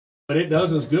But it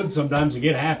does us good sometimes to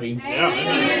get happy.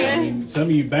 Yeah. I mean, some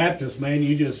of you Baptists, man,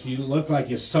 you look like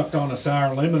you sucked on a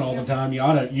sour lemon all the time.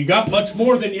 You got much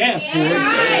more than you asked for.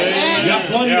 You got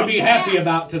plenty to be happy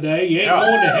about today. You ain't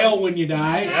going to hell when you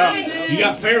die. You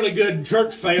got fairly good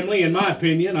church family, in my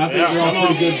opinion. I think we're all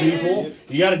pretty good people.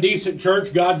 You got a decent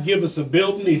church. God give us a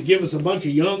building. He's given us a bunch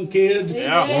of young kids. We're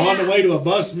on the way to a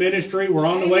bus ministry. We're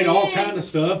on the way to all kind of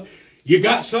stuff. You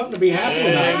got something to be happy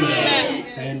about today.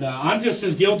 And I'm just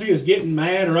as guilty as getting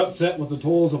mad or upset with the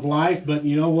toils of life. But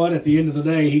you know what? At the end of the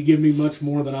day, He gave me much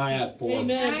more than I asked for.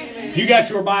 Amen. If you got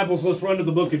your Bibles, let's run to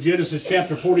the book of Genesis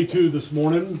chapter 42 this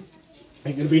morning.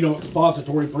 Ain't going to be no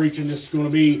expository preaching. This is going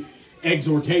to be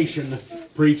exhortation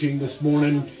preaching this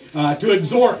morning. To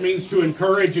exhort means to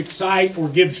encourage, excite, or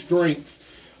give strength.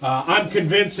 I'm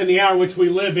convinced in the hour which we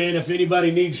live in, if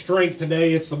anybody needs strength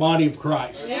today, it's the body of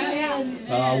Christ.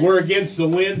 We're against the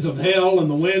winds of hell and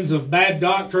the winds of bad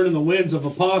doctrine and the winds of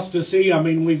apostasy. I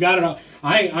mean, we've got it.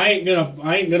 I ain't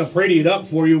gonna pretty it up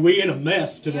for you. We in a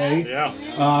mess today.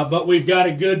 But we've got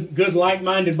a good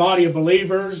like-minded body of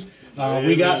believers.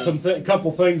 We got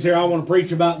couple things here I want to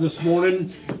preach about this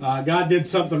morning. God did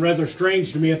something rather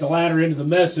strange to me at the latter end of the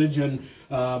message, and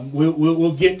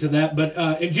we'll get to that.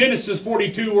 But in Genesis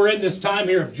 42, we're in this time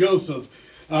here of Joseph.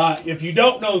 If you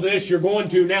don't know this, you're going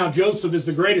to now. Joseph is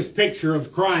the greatest picture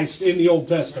of Christ in the Old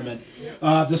Testament.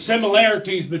 The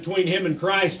similarities between him and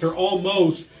Christ are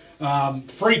almost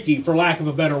freaky, for lack of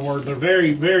a better word. They're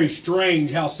very, very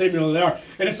strange how similar they are.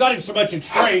 And it's not even so much it's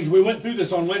strange. We went through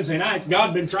this on Wednesday nights.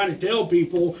 God's been trying to tell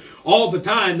people all the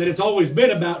time that it's always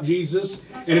been about Jesus,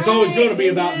 and it's always going to be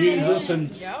about Jesus,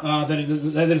 and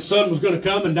that His Son was going to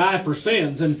come and die for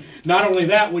sins. And not only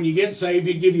that, when you get saved,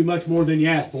 He'd give you much more than you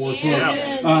ask for. So,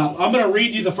 I'm going to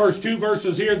read you the first two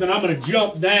verses here, then I'm going to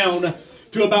jump down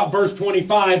to about verse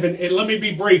 25, and let me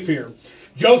be brief here.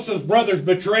 Joseph's brothers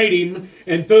betrayed him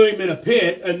and threw him in a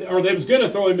pit, or they was going to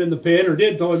throw him in the pit, or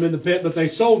did throw him in the pit, but they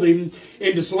sold him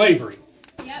into slavery.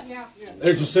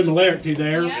 There's a similarity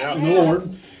there in the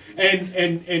Lord, and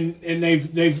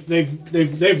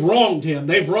they've wronged him.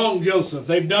 They've wronged Joseph.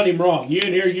 They've done him wrong. You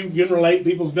in here, you can relate.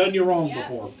 People's done you wrong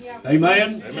before.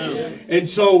 Amen. Amen. And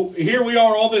so here we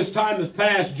are. All this time has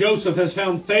passed. Joseph has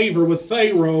found favor with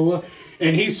Pharaoh.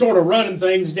 And he's sort of running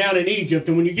things down in Egypt.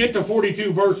 And when you get to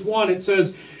 42 verse 1, it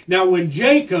says, "Now when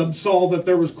Jacob saw that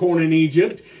there was corn in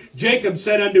Egypt, Jacob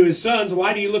said unto his sons,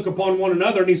 Why do you look upon one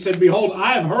another? And he said, Behold,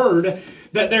 I have heard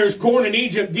that there is corn in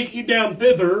Egypt. Get you down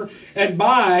thither and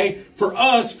buy for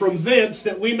us from thence,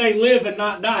 that we may live and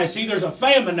not die." See, there's a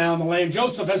famine now in the land.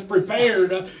 Joseph has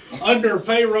prepared under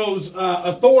Pharaoh's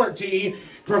authority,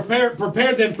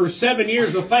 prepared them for 7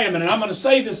 years of famine. And I'm going to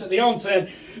say this at the onset.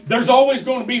 There's always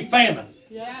going to be famine.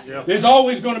 There's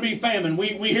always going to be famine.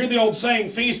 We hear the old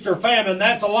saying, feast or famine.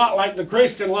 That's a lot like the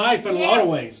Christian life in a lot of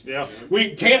ways.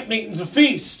 Camp meeting's a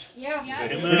feast.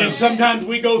 And then sometimes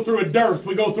we go through a dearth.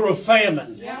 We go through a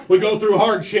famine. We go through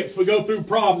hardships. We go through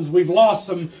problems. We've lost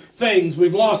some things.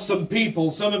 We've lost some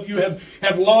people. Some of you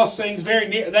have lost things very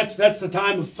near. That's the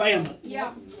time of famine.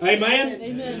 Amen?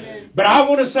 Amen. But I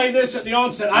want to say this at the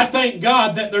onset. I thank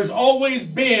God that there's always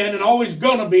been and always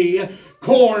going to be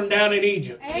corn down in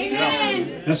Egypt.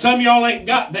 Amen. Now some of y'all ain't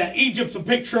got that. Egypt's a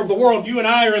picture of the world. You and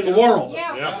I are in the world.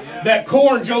 That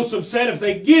corn, Joseph said, if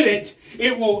they get it,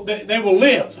 they will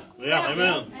live.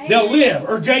 Amen. They'll live.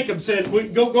 Or Jacob said,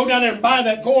 go down there and buy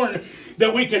that corn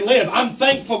that we can live. I'm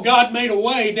thankful God made a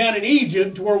way down in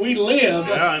Egypt where we live,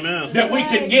 that we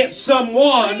can get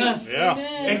someone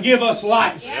and give us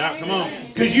life. Come on.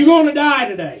 Because you're going to die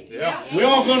today. We're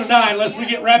all going to die unless we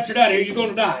get raptured out of here. You're going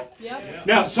to die.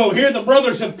 Now, so here the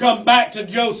brothers have come back to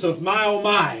Joseph. My, oh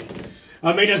my.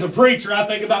 I mean, as a preacher, I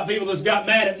think about people that's got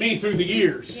mad at me through the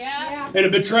years and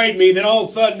have betrayed me. Then all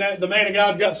of a sudden, the man of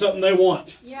God's got something they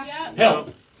want.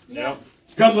 Help.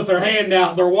 Come with their hand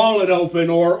out, their wallet open,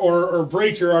 or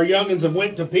preacher, our youngins have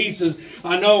went to pieces.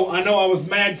 I know I was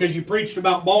mad because you preached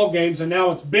about ball games and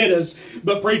now it's bit us,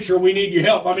 but preacher, we need your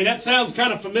help. I mean, that sounds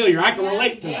kind of familiar. I can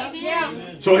relate to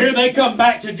that. So here they come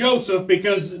back to Joseph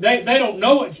because they don't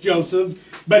know it's Joseph,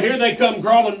 but here they come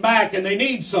crawling back and they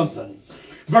need something.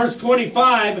 Verse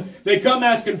 25, they come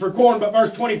asking for corn, but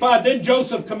verse 25, then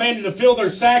Joseph commanded to fill their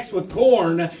sacks with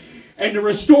corn and to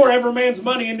restore every man's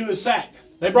money into his sack.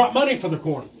 They brought money for the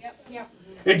corn.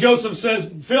 And Joseph says,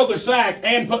 fill their sack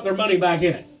and put their money back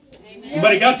in it.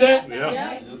 Anybody got that?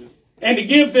 And to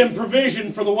give them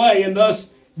provision for the way, and thus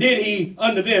did he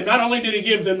unto them. Not only did he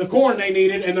give them the corn they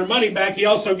needed and their money back, he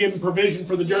also gave them provision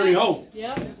for the journey home.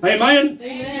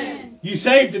 Amen? You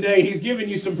saved today, he's giving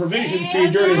you some provisions for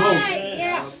your journey home.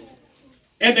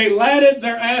 And they ladded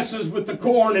their asses with the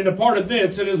corn and departed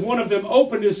thence. And as one of them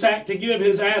opened his sack to give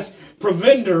his ass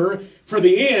provender for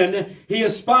the inn, he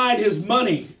espied his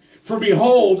money. For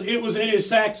behold, it was in his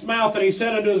sack's mouth. And he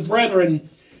said unto his brethren,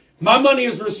 My money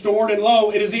is restored, and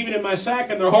lo, it is even in my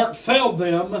sack. And their heart failed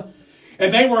them.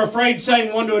 And they were afraid,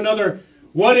 saying one to another,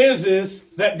 What is this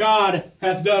that God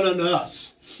hath done unto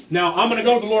us? Now, I'm going to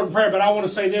go to the Lord in prayer, but I want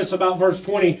to say this about verse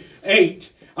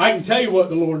 28. I can tell you what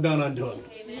the Lord done unto him.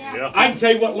 Yeah. I can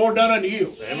tell you what the Lord done unto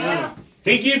you. Amen.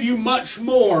 He give you much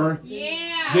more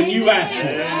than you asked for.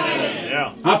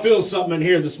 Yeah. I feel something in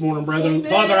here this morning, brethren.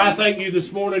 Amen. Father, I thank you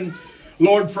this morning,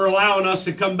 Lord, for allowing us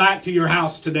to come back to your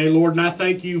house today, Lord. And I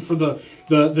thank you for the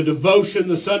devotion,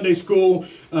 the Sunday school,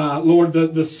 Lord,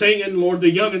 the singing, Lord,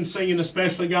 the youngins singing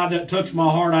especially, God, that touched my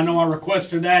heart. I know I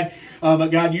requested that, but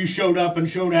God, you showed up and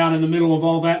showed out in the middle of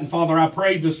all that. And Father, I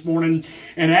prayed this morning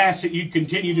and asked that you'd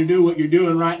continue to do what you're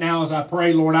doing right now as I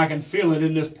pray, Lord. I can feel it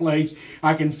in this place.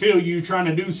 I can feel you trying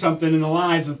to do something in the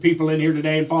lives of people in here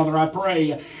today. And Father, I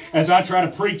pray as I try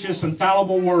to preach this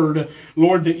infallible word,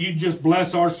 Lord, that you'd just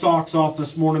bless our socks off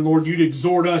this morning, Lord. You'd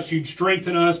exhort us, you'd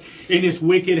strengthen us in this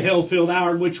wicked, hell-filled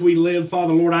hour in which we live.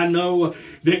 Father, Lord, I know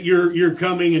that you're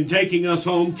coming and taking us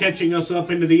home, catching us up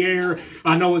into the air.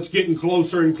 I know it's getting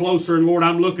closer and closer, and Lord,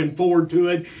 I'm looking forward to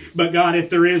it. But God, if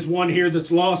there is one here that's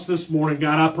lost this morning,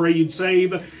 God, I pray you'd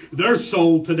save their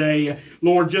soul today.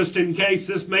 Lord, just in case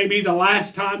this may be the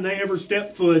last time they ever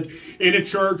step foot in a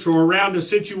church or around a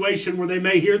situation where they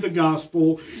may hear the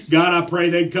gospel, God, I pray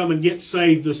they'd come and get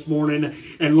saved this morning.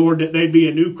 And Lord, that they'd be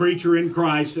a new creature in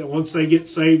Christ, that once they get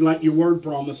saved like your word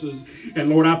promises. And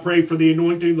Lord, I pray for the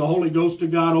anointing of the Holy Ghost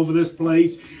of God over this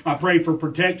place. I pray for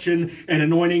protection and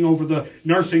anointing over the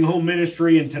nursing home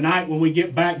ministry. And tonight when we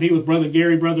get back, be with Brother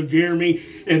Gary, Brother Jeremy,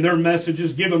 and their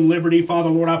messages. Give them liberty. Father,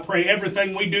 Lord, I pray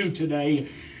everything we do today,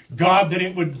 God, that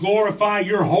it would glorify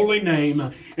your holy name,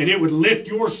 and it would lift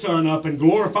your Son up and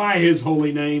glorify his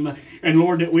holy name. And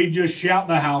Lord, that we just shout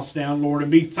the house down, Lord,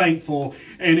 and be thankful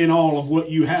and in all of what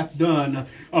you have done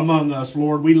among us,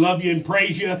 Lord. We love you and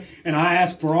praise you, and I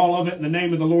ask for all of it in the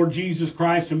name of the Lord Jesus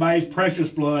Christ and by his precious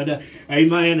blood.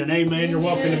 Amen and amen. You're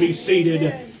welcome to be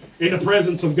seated in the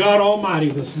presence of God Almighty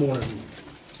this morning.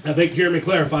 I think Jeremy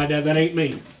clarified that. That ain't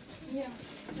me.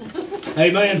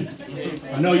 Amen.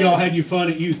 I know y'all had you fun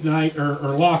at youth night or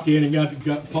lock-in and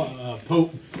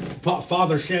got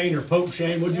Father Shayne or Pope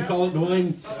Shayne. What'd you call it,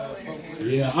 Dwayne?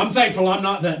 Yeah, I'm thankful I'm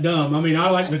not that dumb. I mean, I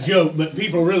like the joke, but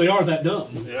people really are that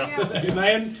dumb. Yeah.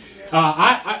 Amen.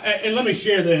 And let me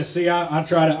share this. See,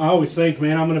 I always think,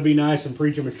 man, I'm going to be nice and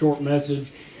preach them a short message.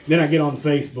 Then I get on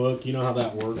Facebook. You know how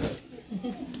that works.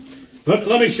 Let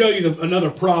me show you another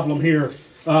problem here.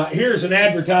 Here's an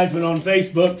advertisement on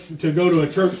Facebook to go to a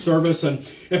church service, and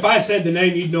if I said the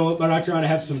name, you'd know it, but I try to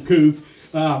have some coof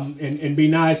and be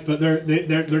nice. But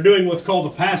they're doing what's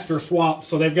called a pastor swap,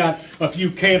 so they've got a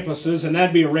few campuses, and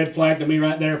that'd be a red flag to me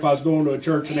right there if I was going to a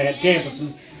church and they had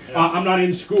campuses. I'm not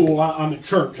in school. I'm at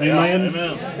church. Amen.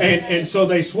 Yeah, amen. And so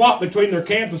they swap between their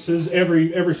campuses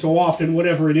every so often,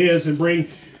 whatever it is, and bring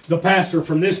the pastor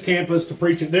from this campus to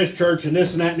preach at this church and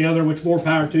this and that and the other, which more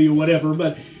power to you, whatever.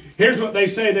 But here's what they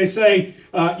say. They say,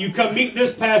 you come meet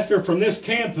this pastor from this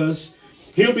campus.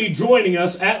 He'll be joining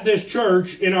us at this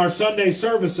church in our Sunday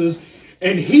services,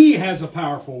 and he has a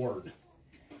powerful word.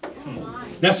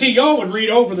 Now, see, y'all would read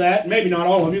over that. Maybe not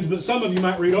all of you, but some of you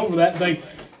might read over that and think,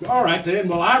 all right, then.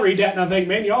 Well, I read that and I think,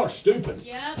 man, y'all are stupid.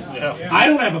 Yeah. I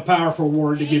don't have a powerful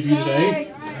word to give you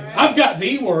today. I've got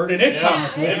the word, and it's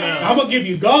powerful. Amen. I'm going to give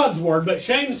you God's word. But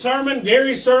Shayne's sermon,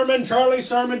 Gary's sermon, Charlie's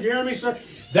sermon, Jeremy's sermon,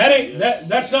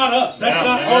 that's not us. That's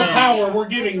not our power we're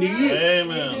giving to you.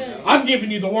 Amen. I'm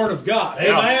giving you the word of God.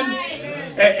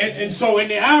 Amen. And so in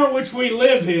the hour which we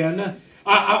live in,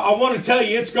 I want to tell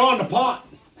you it's gone to pot.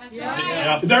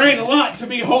 There ain't a lot to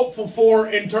be hopeful for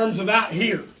in terms of out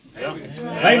here.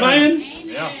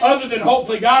 Amen. Other than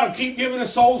hopefully God will keep giving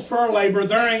us souls for our labor,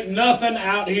 there ain't nothing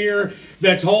out here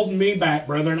that's holding me back,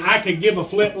 brethren. I could give a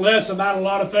flip less about a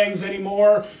lot of things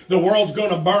anymore. The world's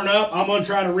going to burn up. I'm going to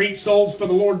try to reach souls for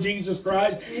the Lord Jesus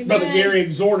Christ. Amen. Brother Gary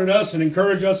exhorted us and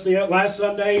encouraged us the last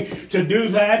Sunday to do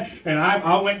that. And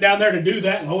I went down there to do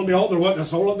that, and lo and behold, there wasn't a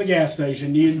soul at the gas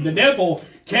station. The devil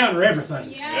counter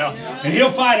everything. And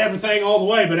he'll fight everything all the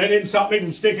way, but that didn't stop me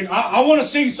from sticking. I want to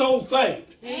see souls saved.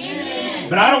 Amen.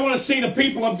 But I don't want to see the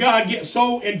people of God get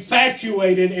so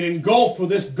infatuated and engulfed with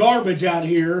this garbage out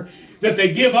here that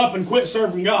they give up and quit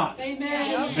serving God.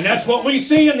 Amen. And that's what we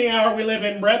see in the hour we live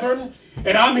in, brethren.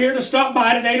 And I'm here to stop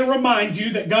by today to remind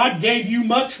you that God gave you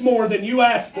much more than you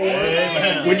asked for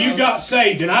when you got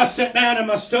saved. And I sat down in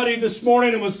my study this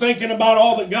morning and was thinking about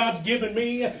all that God's given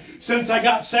me since I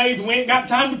got saved. We ain't got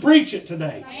time to preach it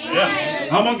today.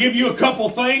 I'm going to give you a couple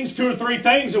things, 2 or 3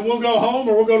 things, and we'll go home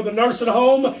or we'll go to the nursing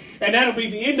home, and that'll be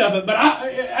the end of it. But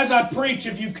as I preach,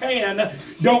 if you can,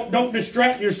 don't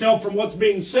distract yourself from what's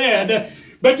being said,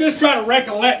 but just try to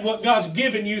recollect what God's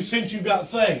given you since you got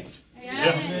saved.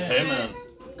 Amen.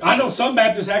 I know some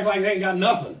Baptists act like they ain't got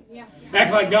nothing.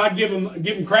 Act like God give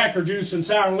them cracker juice and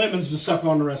sour lemons to suck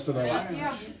on the rest of their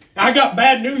life. I got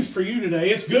bad news for you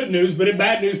today. It's good news, but it's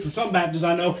bad news for some Baptists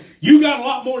I know. You got a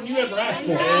lot more than you ever asked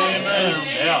for.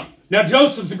 Amen. Now,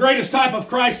 Joseph's the greatest type of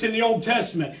Christ in the Old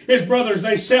Testament. His brothers,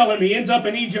 they sell him. He ends up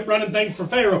in Egypt running things for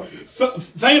Pharaoh.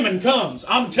 Famine comes.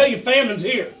 I'm going to tell you, famine's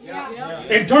here.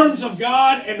 In terms of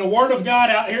God and the Word of God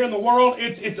out here in the world,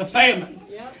 it's a famine.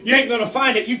 You ain't going to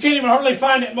find it. You can't even hardly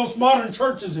find it in most modern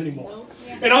churches anymore.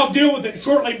 And I'll deal with it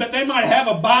shortly, but they might have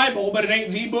a Bible, but it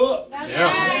ain't the book.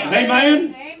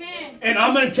 Amen? And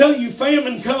I'm going to tell you,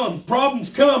 famine comes,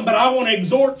 problems come, but I want to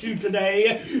exhort you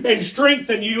today and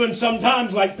strengthen you. And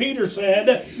sometimes, like Peter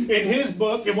said in his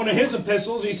book, in one of his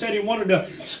epistles, he said he wanted to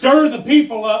stir the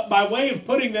people up by way of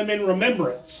putting them in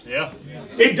remembrance.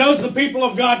 It does the people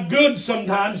of God good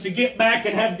sometimes to get back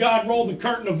and have God roll the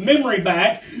curtain of memory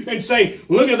back and say,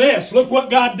 look at this. Look what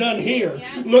God done here.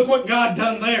 Look what God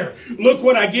done there. Look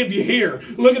what I give you here.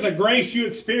 Look at the grace you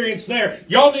experienced there.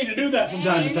 Y'all need to do that from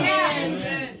time to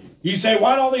time. You say,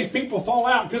 why do all these people fall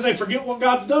out? Because they forget what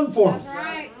God's done for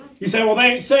them. You say, well, they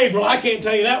ain't saved. Well, I can't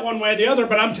tell you that one way or the other,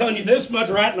 but I'm telling you this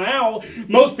much right now.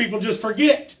 Most people just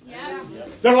forget.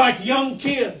 They're like young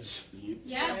kids.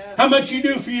 How much you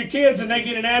do for your kids and they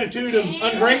get an attitude of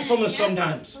ungratefulness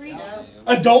sometimes.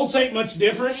 Adults ain't much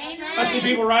different. I see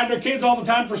people riding their kids all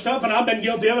the time for stuff, and I've been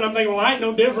guilty of it. I'm thinking, well, I ain't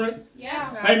no different.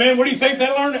 Amen. Where do you think they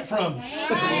learn it from?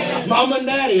 Mom and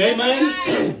Daddy.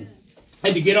 Amen.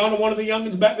 Had to get on to one of the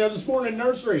youngins back there this morning in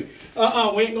nursery. We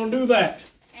ain't going to do that.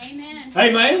 Amen.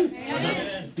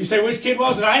 Amen. You say, which kid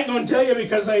was it? I ain't going to tell you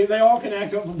because they all can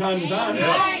act up from time to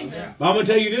time. But I'm going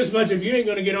to tell you this much. If you ain't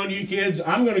going to get on you kids,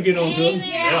 I'm going to get on to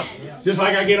them. Just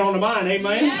like I get on to mine.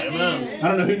 Amen? Amen. I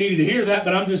don't know who needed to hear that,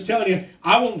 but I'm just telling you,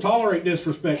 I won't tolerate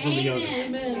disrespect from the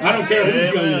youngins. I don't care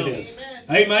whose young it is.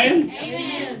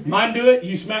 Amen? Mine do it.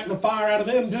 You smack the fire out of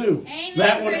them too.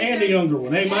 That one and the younger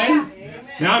one. Amen?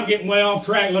 Now I'm getting way off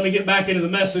track. Let me get back into the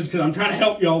message because I'm trying to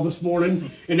help y'all this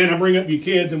morning. And then I bring up your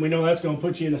kids, and we know that's going to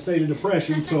put you in a state of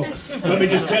depression. So let me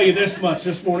just tell you this much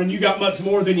this morning. You got much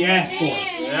more than you asked for.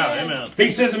 Amen.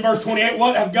 He says in verse 28,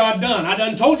 what have God done? I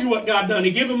done told you what God done.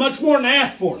 He gave them much more than they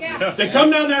asked for. They come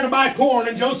down there to buy corn,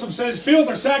 and Joseph says, fill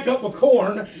their sack up with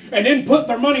corn, and then put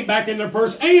their money back in their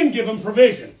purse and give them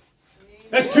provision.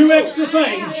 That's 2 extra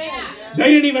things they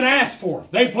didn't even ask for.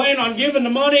 They plan on giving the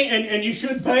money, and you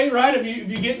should pay, right? If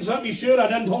you're getting something, you should. I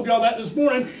done told you all that this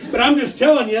morning. But I'm just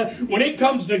telling you, when it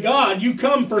comes to God, you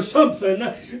come for something,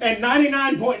 and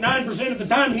 99.9% of the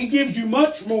time, He gives you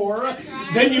much more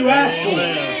than you ask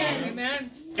for.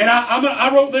 Amen. And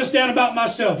I wrote this down about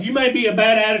myself. You may be a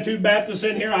bad attitude Baptist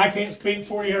in here. I can't speak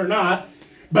for you or not.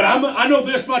 But I know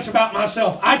this much about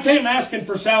myself. I came asking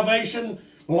for salvation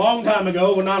a long time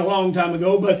ago, well, not a long time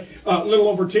ago, but a little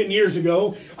over 10 years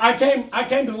ago. I came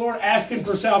to the Lord asking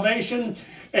for salvation,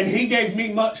 and He gave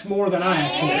me much more than I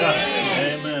asked for.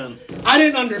 Amen. I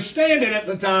didn't understand it at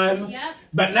the time,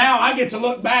 but now I get to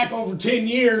look back over 10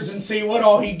 years and see what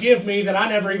all He give me that I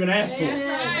never even asked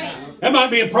for. That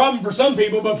might be a problem for some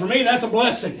people, but for me, that's a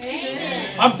blessing.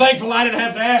 I'm thankful I didn't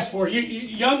have to ask for it.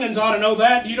 You youngins ought to know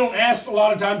that. You don't ask a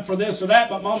lot of times for this or that,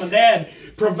 but Mom and Dad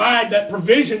provide that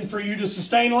provision for you to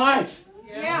sustain life.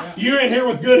 You're in here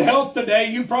with good health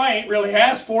today. You probably ain't really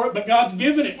asked for it, but God's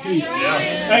given it to you.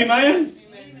 Amen?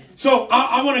 So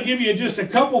I want to give you just a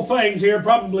couple things here,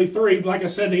 probably 3. Like I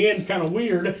said, the end's kind of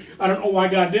weird. I don't know why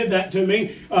God did that to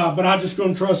me, but I'm just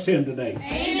going to trust Him today.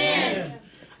 Amen.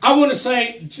 I want to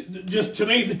say, just to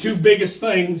me, the 2 biggest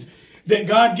things that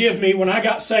God gave me when I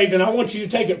got saved, and I want you to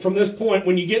take it from this point.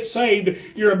 When you get saved,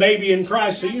 you're a baby in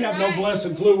Christ, so you have no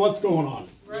blessed clue what's going on.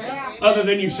 Other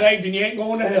than you're saved and you ain't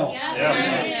going to hell.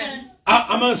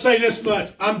 I'm going to say this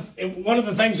much. One of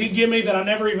the things He gave me that I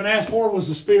never even asked for was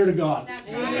the Spirit of God.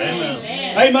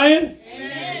 Amen?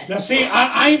 Now see,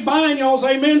 I ain't buying y'all's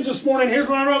amens this morning. Here's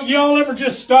what I wrote. Y'all ever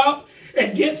just stop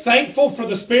and get thankful for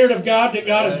the Spirit of God that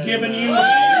God has given you?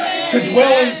 to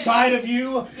dwell inside of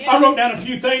you. I wrote down a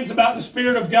few things about the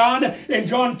Spirit of God. In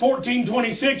John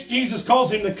 14:26, Jesus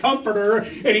calls him the Comforter,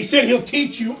 and he said he'll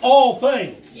teach you all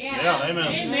things. Yeah,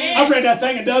 amen. I've read that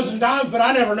thing a dozen times, but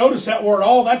I never noticed that word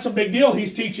all. That's a big deal.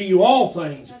 He's teaching you all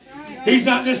things. He's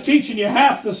not just teaching you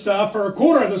half the stuff or a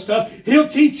quarter of the stuff. He'll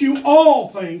teach you all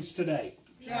things today.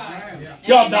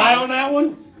 Y'all die on that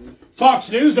one?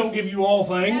 Fox News don't give you all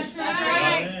things.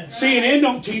 CNN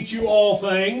don't teach you all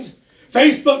things.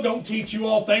 Facebook don't teach you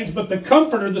all things, but the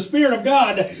Comforter, the Spirit of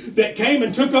God that came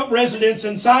and took up residence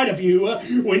inside of you,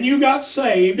 when you got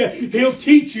saved, he'll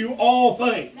teach you all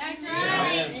things. That's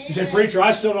right. You said, preacher,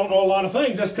 I still don't know a lot of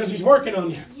things. That's because he's working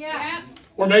on you. Yeah.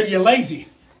 Or maybe you're lazy.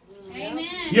 Amen.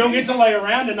 You don't get to lay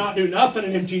around and not do nothing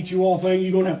and him teach you all things.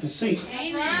 You're going to have to seek.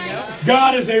 Amen.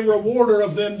 God is a rewarder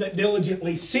of them that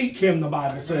diligently seek him, the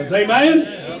Bible says. Amen?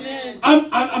 Amen.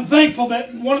 I'm thankful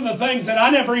that one of the things that I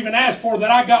never even asked for that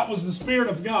I got was the Spirit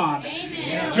of God.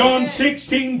 Amen. John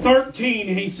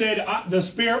 16:13, he said, the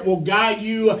Spirit will guide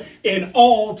you in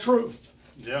all truth.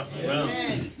 Yeah,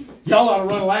 amen. Y'all ought to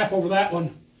run a lap over that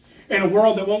one. In a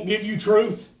world that won't give you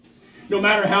truth, no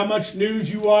matter how much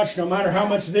news you watch, no matter how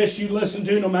much this you listen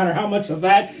to, no matter how much of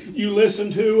that you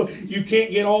listen to, you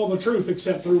can't get all the truth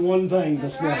except through one thing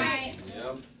this morning. Right.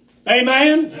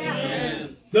 Amen?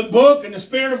 Amen. The book and the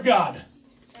Spirit of God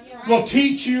will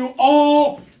teach you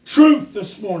all truth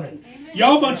this morning.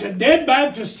 Y'all bunch of dead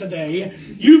Baptists today,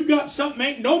 you've got something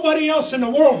ain't nobody else in the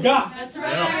world got. That's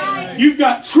right. You've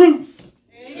got truth.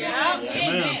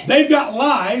 Amen. They've got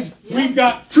lies, we've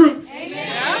got truth.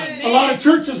 Amen. A lot of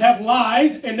churches have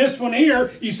lies, and this one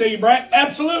here, you say, Brad,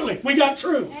 absolutely, we got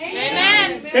truth.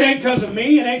 Amen. It ain't because of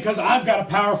me, it ain't because I've got a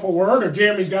powerful word, or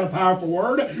Jeremy's got a powerful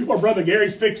word, or Brother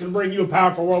Gary's fixing to bring you a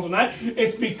powerful word tonight.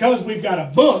 It's because we've got a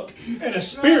book and a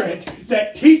Spirit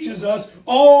that teaches us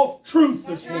all truth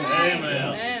this morning.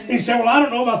 Amen. And you say, well, I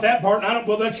don't know about that part, and I don't,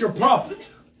 well, that's your problem.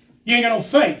 You ain't got no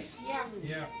faith.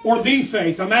 Or the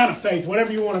faith, amount of faith,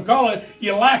 whatever you want to call it.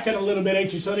 You lack it a little bit,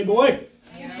 ain't you, sonny boy?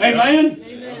 Amen?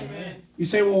 Amen. You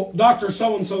say, well, Dr.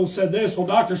 So-and-so said this. Well,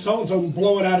 Dr. So-and-so will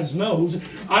blow it out his nose.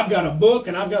 I've got a book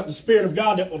and I've got the Spirit of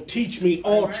God that will teach me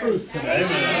all truth today.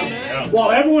 Amen.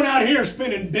 While everyone out here is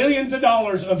spending billions of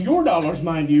dollars, of your dollars,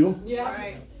 mind you,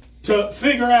 to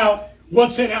figure out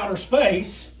what's in outer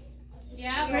space,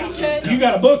 Yeah. you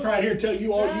got a book right here tell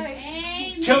you all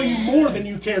Amen. tell you more than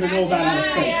you care to know about outer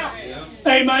space.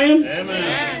 Amen?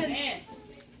 Amen.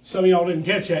 Some of y'all didn't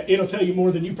catch that. It'll tell you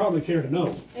more than you probably care to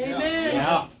know.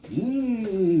 Amen.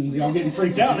 Y'all getting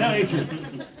freaked out now, ain't you?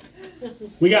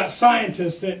 We got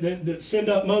scientists that send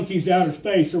up monkeys to outer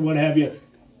space or what have you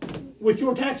with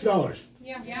your tax dollars.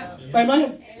 Yeah.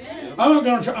 Amen? I'm not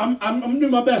going to. I'm going to do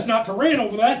my best not to rant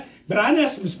over that, but I didn't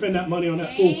ask them to spend that money on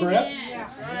that fool crap.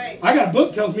 I got a book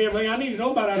that tells me everything I need to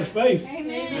know about outer space.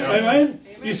 Amen?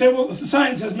 You say, well,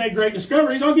 science has made great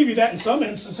discoveries. I'll give you that in some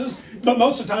instances, but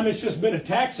most of the time it's just been a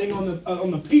taxing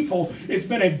on the people. It's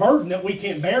been a burden that we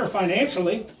can't bear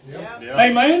financially.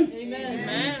 Amen?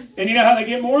 Amen. And you know how they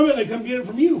get more of it? They come get it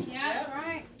from you. That's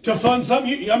right. To fund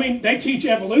something. I mean, they teach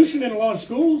evolution in a lot of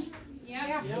schools.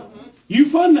 Yeah. You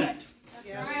fund that.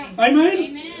 That's right. Amen?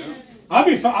 Amen.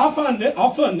 I'll fund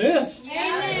this.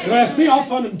 Amen. If you ask me, I'll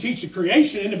fund them to teach the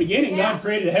creation. In the beginning, God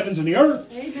created the heavens and the earth.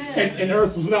 And the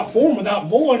earth was without form, without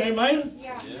void. Amen?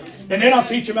 Yeah. And then I'll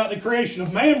teach about the creation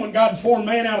of man when God formed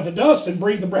man out of the dust and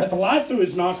breathed the breath of life through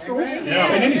his nostrils. And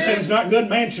then he said it's not good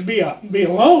man should be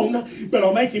alone, but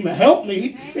I'll make him a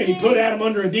helpmeet. And he put Adam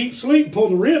under a deep sleep,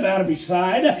 pulled the rib out of his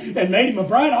side, and made him a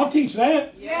bride. I'll teach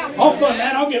that. I'll fund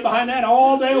that. I'll get behind that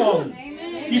all day long.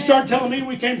 You start telling me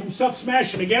we came from stuff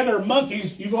smashing together,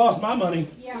 monkeys, you've lost my money.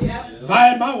 If I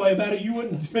had my way about it, you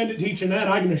wouldn't spend it teaching that,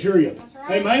 I can assure you.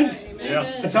 Amen?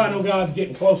 That's how I know God's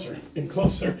getting closer and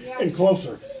closer and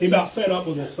closer. He's about fed up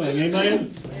with this thing.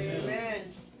 Amen?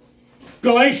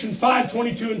 Galatians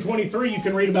 5:22 and 23, you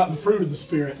can read about the fruit of the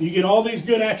Spirit. You get all these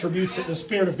good attributes that the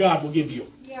Spirit of God will give you.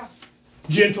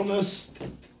 Gentleness.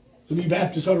 Some of you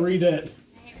Baptists ought to read that.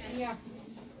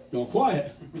 Y'all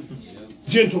quiet.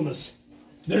 Gentleness.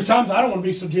 There's times I don't want to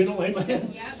be so gentle.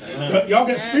 Amen? But y'all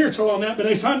get spiritual on that, but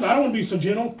there's times I don't want to be so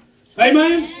gentle.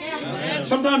 Amen?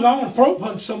 Sometimes I want to throat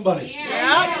punch somebody.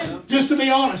 Just to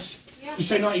be honest. You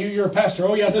say, not you, you're a pastor.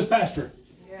 Oh yeah, this pastor.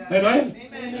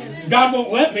 Amen? God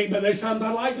won't let me, but there's times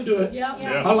I like to do it.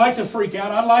 I like to freak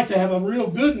out. I like to have a real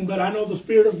good one, but I know the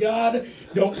Spirit of God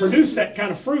don't produce that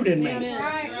kind of fruit in me.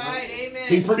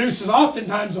 He produces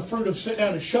oftentimes the fruit of sit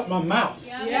down and shut my mouth.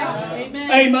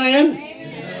 Amen?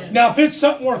 Now, if it's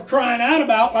something worth crying out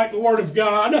about, like the Word of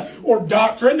God or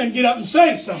doctrine, then get up and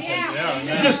say something.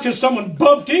 Just because someone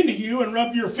bumped into you and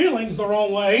rubbed your feelings the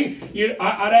wrong way,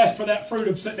 I'd ask for that fruit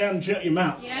of sit down and shut your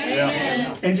mouth.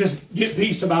 And just get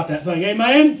peace about that thing.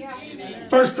 Amen?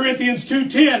 1 Corinthians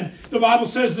 2:10, the Bible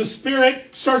says, the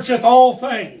Spirit searcheth all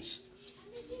things.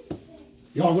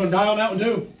 Y'all going to die on that one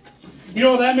too? You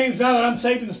know what that means? Now that I'm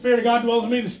saved and the Spirit of God dwells in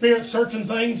me, the Spirit's searching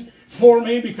things for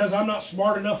me because I'm not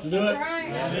smart enough to do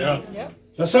it.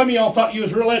 Now some of y'all thought you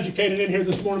was real educated in here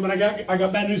this morning, but I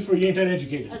got bad news for you. You ain't that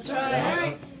educated. That's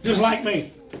right. Just like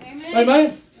me.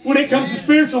 Amen? When it comes to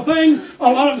spiritual things,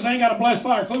 a lot of us ain't got a blessed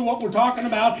fire clue what we're talking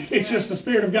about. It's just the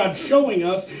Spirit of God showing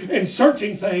us and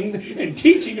searching things and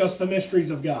teaching us the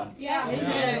mysteries of God.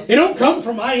 It don't come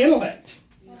from my intellect.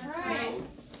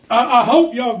 I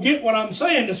hope y'all get what I'm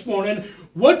saying this morning.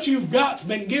 What you've got's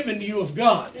been given to you of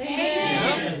God.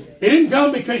 It didn't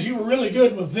come because you were really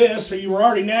good with this or you were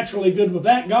already naturally good with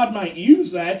that. God might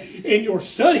use that in your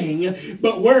studying,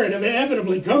 but where it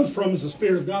inevitably comes from is the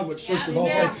Spirit of God which searches all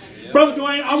things. Brother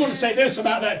Dwayne, I want to say this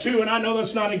about that too, and I know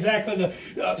that's not exactly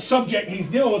the subject he's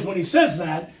dealing with when he says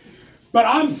that, but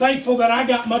I'm thankful that I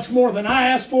got much more than I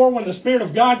asked for when the Spirit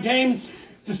of God came.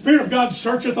 The Spirit of God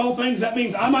searcheth all things. That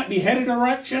means I might be headed a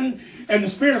direction, and the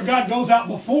Spirit of God goes out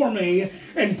before me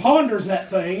and ponders that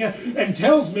thing and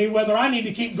tells me whether I need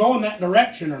to keep going that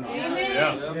direction or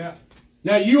not.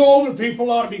 Now, you older people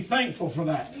ought to be thankful for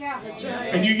that. That's right.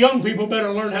 And you young people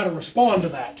better learn how to respond to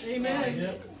that.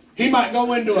 Amen. He might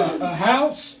go into a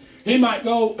house. He might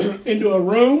go into a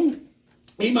room.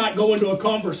 He might go into a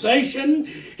conversation.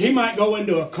 He might go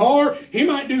into a car. He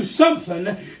might do something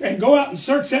and go out and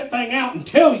search that thing out and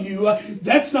tell you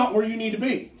that's not where you need to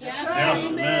be. That's right.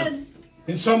 Amen.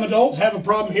 And some adults have a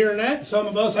problem hearing that. Some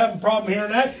of us have a problem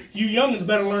hearing that. You youngins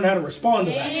better learn how to respond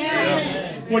to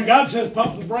that. When God says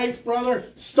pump the brakes, brother,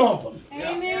 stomp them.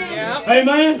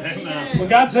 Amen? When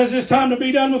God says it's time to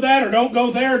be done with that, or don't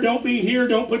go there, don't be here,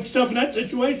 don't put yourself in that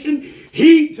situation,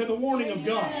 heed to the warning of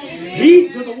God.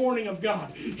 Heed to the warning of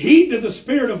God. Heed to the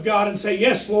Spirit of God and say,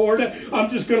 yes, Lord, I'm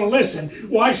just going to listen.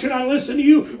 Why should I listen to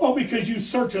you? Oh, because you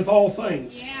searcheth all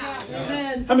things.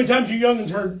 How many times you youngins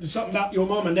heard something about your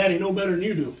mom and daddy know better than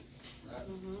you do?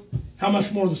 How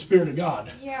much more the Spirit of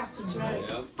God? That's right.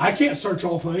 I can't search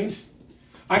all things.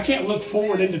 I can't look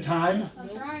forward into time.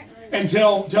 That's right. And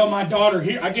tell my daughter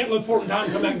here, I can't look forward in time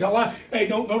to come back and tell her, hey,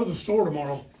 don't go to the store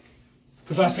tomorrow.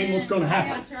 Because I seen what's going to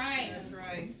happen. That's right. That's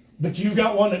right. But you've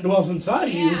got one that dwells inside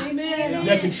of you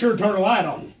that can sure turn a light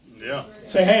on.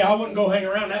 Say, hey, I wouldn't go hang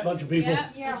around that bunch of people.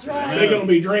 That's right. They're going to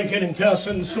be drinking and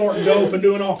cussing and snorting dope and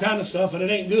doing all kind of stuff, and it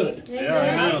ain't good.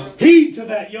 Heed to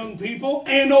that, young people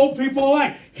and old people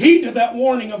alike. Heed to that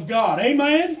warning of God.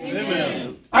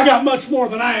 Amen? I got much more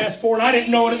than I asked for, and I didn't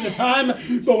know it at the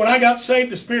time. But when I got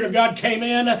saved, the Spirit of God came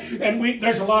in, and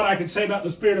there's a lot I could say about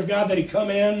the Spirit of God, that He come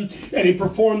in and He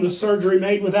performed the surgery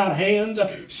made without hands,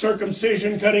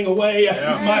 circumcision, cutting away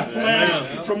my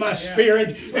flesh from my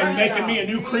spirit and making me a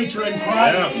new creature in Christ.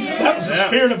 That was the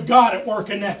Spirit of God at work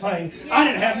in that thing. I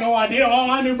didn't have no idea. All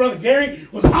I knew, Brother Gary,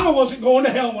 was I wasn't going to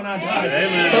hell when I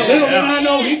died. But little did I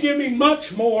know He'd give me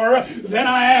much more than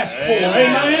I asked for.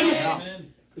 Amen?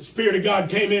 The Spirit of God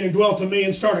came in and dwelt in me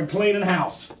and started cleaning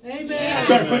house. You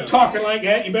better quit talking like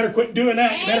that. You better quit doing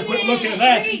that. You better quit looking at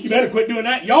that. You better quit doing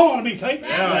that. Y'all ought to be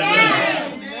thankful.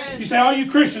 You say, all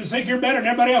you Christians think you're better than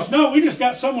everybody else. No, we just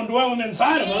got someone dwelling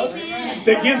inside of us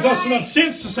that gives us enough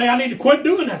sense to say, I need to quit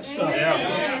doing that stuff.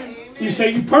 You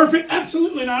say, you perfect?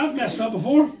 Absolutely not. I've messed up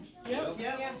before.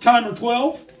 Timer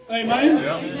 12.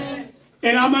 Amen.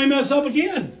 And I may mess up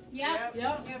again.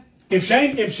 If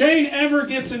Shayne ever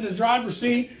gets in the driver's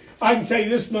seat, I can tell you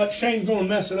this much, Shayne's going to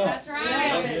mess it up. That's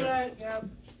right.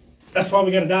 That's why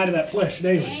we got to die to that flesh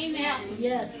daily. Amen.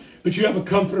 Yes. But you have a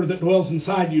comforter that dwells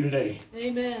inside you today.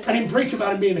 Amen. I didn't preach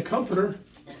about him being a comforter.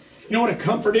 You know what a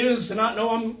comfort is? To know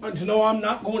I'm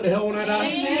not going to hell when I die.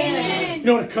 Amen. You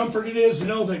know what a comfort it is to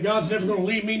know that God's never going to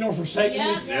leave me nor forsake me.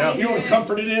 You know what a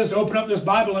comfort it is to open up this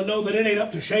Bible and know that it ain't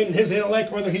up to Shayne and his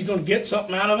intellect whether he's going to get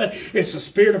something out of it. It's the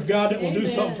Spirit of God that will do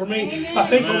something for me. I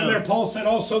think over there Paul said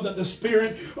also that the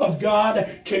Spirit of God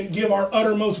can give our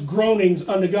uttermost groanings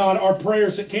unto God, our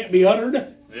prayers that can't be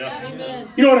uttered.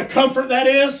 You know what a comfort that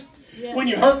is? When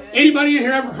you hurt, anybody in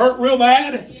here ever hurt real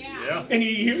bad? And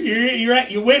you're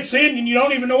at your wit's end and you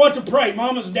don't even know what to pray.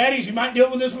 Mamas and daddies, you might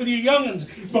deal with this with your youngins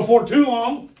before too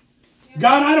long.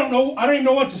 God, I don't even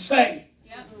know what to say.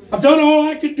 I've done all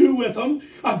I could do with them.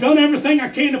 I've done everything I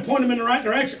can to point them in the right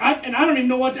direction. And I don't even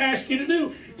know what to ask you to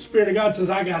do. The Spirit of God says,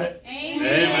 I got it.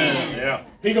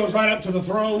 He goes right up to the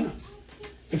throne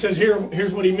and says,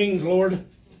 here's what He means, Lord.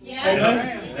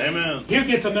 Amen. Amen. He'll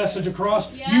get the message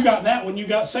across. Yeah. You got that when you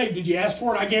got saved. Did you ask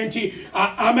for it? I guarantee you.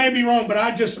 I may be wrong, but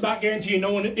I just about guarantee you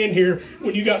no one in here,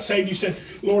 when you got saved, you said,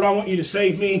 Lord, I want you to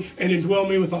save me and indwell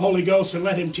me with the Holy Ghost and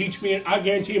let Him teach me. And I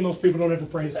guarantee you most people don't ever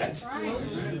pray that.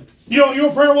 Right. You know what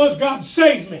your prayer was? God,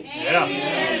 save me.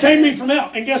 Yeah. Save me from hell.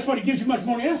 And guess what? He gives you much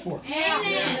more than you ask for.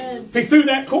 Amen. He threw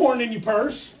that corn in your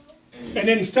purse, and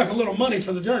then He stuck a little money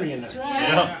for the journey in there.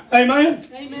 Yeah. Amen?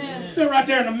 Amen. They're right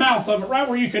there in the mouth of it, right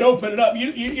where you could open it up.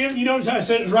 You notice how I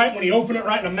said it was right when He opened it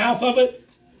right in the mouth of it?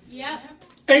 Yep.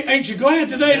 Ain't you glad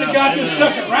today that Yeah, God just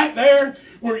amen. stuck it right there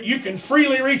where you can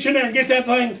freely reach in there and get that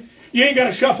thing? You ain't got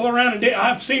to shuffle around and dig.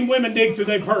 I've seen women dig through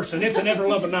their purse, and it's an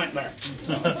ever-loving nightmare.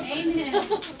 Amen.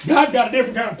 God got a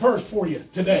different kind of purse for you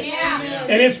today. Yeah.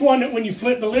 And it's one that when you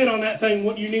flip the lid on that thing,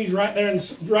 what you need is right there,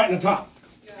 right in the top.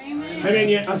 Amen. I mean,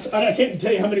 yeah, I can't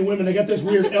tell you how many women, they got this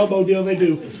weird elbow deal they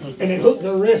do, and they hook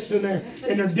their wrists in there,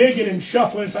 and they're digging and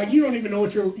shuffling. It's like you don't even know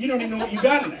what you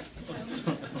got in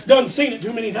there. Doesn't seen it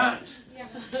too many times.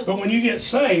 But when you get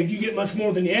saved, you get much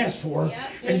more than you asked for.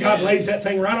 And God lays that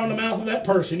thing right on the mouth of that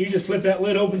person. You just flip that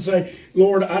lid open and say,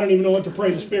 Lord, I don't even know what to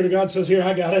pray. The Spirit of God says, here,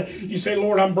 I got it. You say,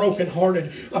 Lord, I'm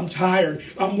brokenhearted. I'm tired.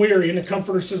 I'm weary. And the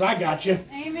Comforter says, I got you.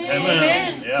 Amen.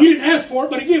 Amen. Yeah. You didn't ask for it,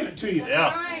 but He gave it to you.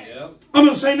 Yeah. Right. I'm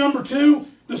going to say number 2,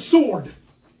 the sword.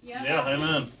 Yep. Yeah.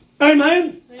 Amen.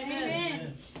 Amen. Amen.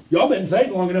 Y'all been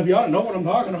saved long enough. You ought to know what I'm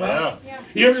talking about. Yeah.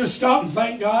 You ever just stop and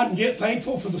thank God and get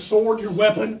thankful for the sword, your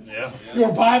weapon? Yeah.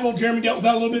 Your Bible. Jeremy dealt with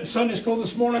that a little bit in Sunday school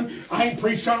this morning. I ain't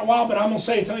preached on it in a while, but I'm going to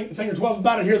say a thing or 12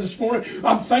 about it here this morning.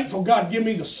 I'm thankful God give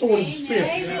me the sword of the Spirit.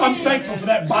 Amen. I'm thankful for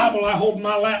that Bible I hold in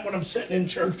my lap when I'm sitting in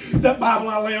church. That Bible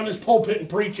I lay on this pulpit and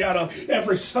preach out of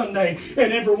every Sunday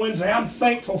and every Wednesday. I'm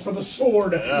thankful for the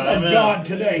sword of amen. God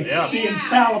today. Yeah. The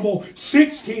infallible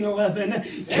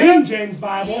 1611 King James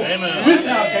Bible. Amen.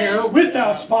 Without error,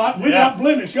 without spot, without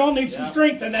blemish. Y'all need some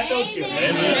strength in that, don't you?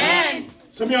 Amen.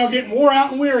 Some of y'all are getting wore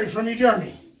out and weary from your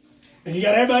journey. And you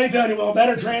got everybody telling you, well, a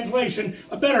better translation,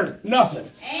 a better nothing.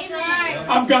 Amen.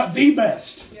 I've got the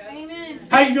best. Amen.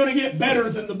 How you going to get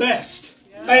better than the best?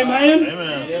 Amen?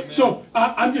 Amen. So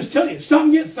I'm just telling you, stop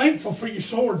and get thankful for your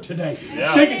sword today.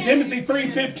 Yeah. 2 Timothy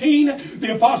 3:15,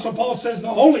 the Apostle Paul says, the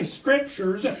Holy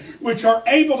Scriptures, which are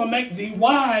able to make thee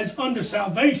wise unto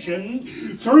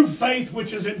salvation through faith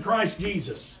which is in Christ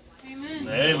Jesus. Amen.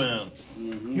 Amen.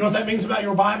 You know what that means about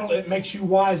your Bible? It makes you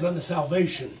wise unto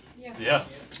salvation. Yeah.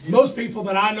 Most people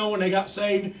that I know when they got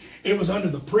saved, it was under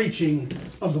the preaching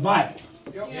of the Bible.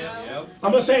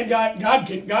 I'm not saying God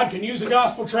can use a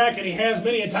gospel tract, and He has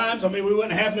many a times. I mean, we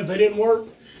wouldn't have them if they didn't work.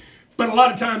 But a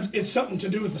lot of times, it's something to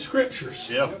do with the Scriptures.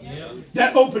 Yeah.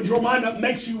 That opens your mind up,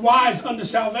 makes you wise unto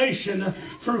salvation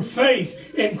through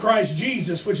faith in Christ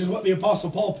Jesus, which is what the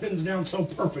Apostle Paul pins down so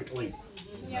perfectly.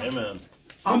 Amen.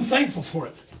 I'm thankful for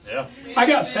it. Yeah. I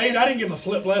got saved. I didn't give a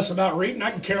flip less about reading.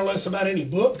 I could care less about any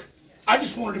book. I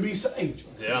just wanted to be saved.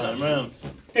 Yeah. Amen.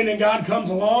 And then God comes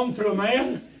along through a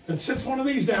man and sits one of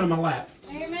these down in my lap.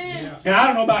 Amen. And I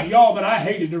don't know about y'all, but I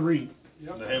hated to read.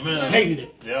 Amen. Hated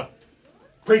it. Yeah.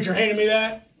 Preacher handed me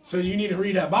that. Said, you need to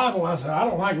read that Bible. I said, I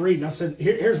don't like reading. I said,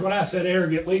 here's what I said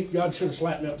arrogantly. God should have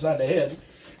slapped me upside the head.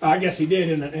 I guess He did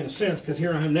in a sense, because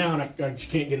here I am now and I just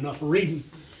can't get enough of reading.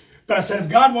 But I said, if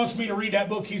God wants me to read that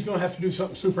book, He's going to have to do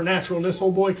something supernatural in this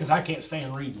old boy, because I can't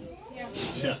stand reading.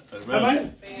 Yeah.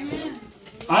 Amen. Amen?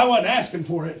 I wasn't asking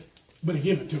for it, but He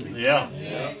gave it to me. Yeah.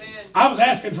 I was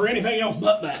asking for anything else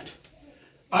but that.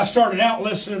 I started out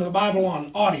listening to the Bible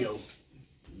on audio.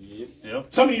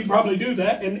 Yep. Some of you probably do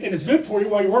that, and it's good for you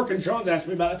while you're working. Sean's asked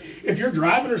me about it. If you're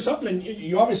driving or something, and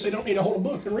you obviously don't need to hold a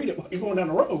book and read it while you're going down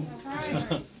the road.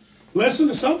 Right. Listen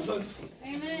to something.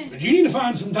 Amen. But you need to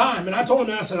find some time. And I told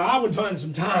him, I said, I would find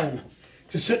some time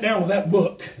to sit down with that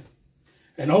book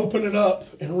and open it up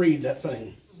and read that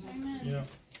thing. Amen. Yeah.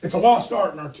 It's a lost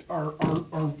art in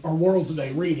our world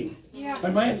today, reading. Yeah.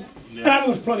 Amen? Yeah. And I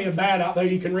know there's plenty of bad out there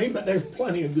you can read, but there's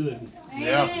plenty of good.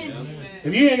 Yeah. Amen.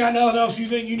 If you ain't got nothing else you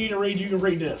think you need to read, you can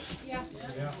read this. Yeah.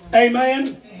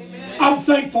 Amen? I'm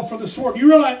thankful for the sword. You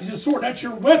realize the sword, that's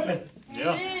your weapon.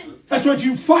 Yeah. Amen. That's what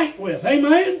you fight with.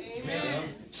 Amen?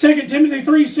 2 Timothy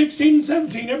 3:16 and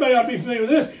 17. Everybody ought to be familiar with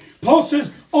this. Paul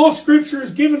says, all Scripture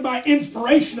is given by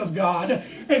inspiration of God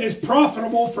and is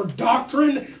profitable for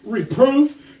doctrine,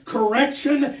 reproof,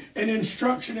 correction, and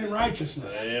instruction in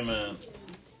righteousness. Amen.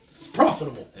 It's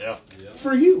profitable Yeah.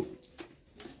 for you.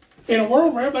 In a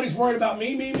world where everybody's worried about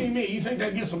me, you think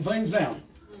that gets some things down.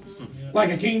 Like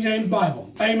a King James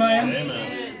Bible. Amen?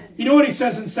 Amen. You know what he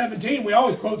says in 17? We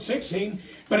always quote 16.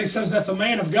 But he says that the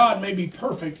man of God may be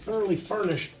perfect, thoroughly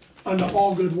furnished unto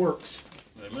all good works.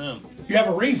 Amen. You have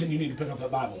a reason you need to pick up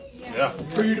that Bible. Yeah.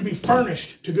 For you to be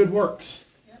furnished to good works.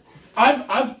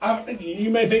 You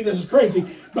may think this is crazy,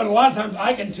 but a lot of times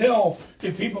I can tell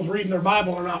if people's reading their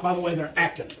Bible or not by the way they're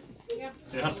acting.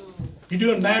 Yeah. You're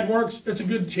doing bad works, it's a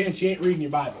good chance you ain't reading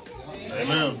your Bible.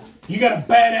 Amen. You got a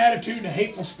bad attitude and a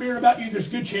hateful spirit about you, there's a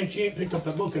good chance you ain't picked up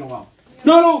that book in a while.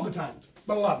 Not all the time,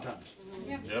 but a lot of times.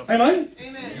 Yep. Amen?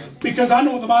 Amen. Because I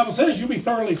know what the Bible says, you'll be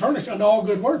thoroughly furnished unto all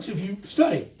good works if you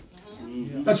study.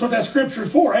 That's what that scripture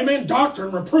is for. Amen.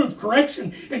 Doctrine, reproof,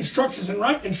 correction, instruction in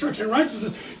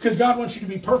righteousness. Because God wants you to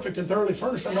be perfect and thoroughly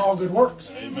furnished unto all good works.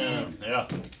 Amen. Yeah.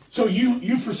 So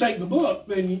you forsake the book,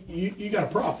 then you got a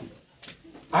problem.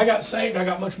 I got saved. I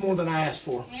got much more than I asked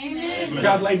for. Amen.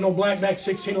 God laid no black back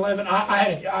 1611.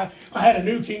 I had a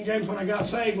new King James when I got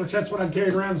saved, which that's what I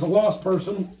carried around as a lost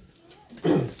person.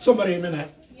 Somebody amen that.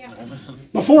 Yeah.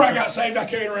 Before I got saved, I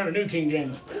carried around a new King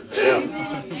James.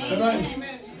 Yeah. Amen.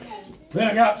 Then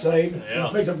I got saved. Yeah.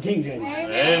 I picked up King James.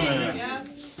 Amen.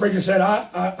 Preacher said,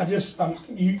 I just,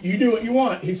 you do what you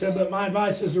want. He said, but my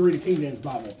advice is to read a King James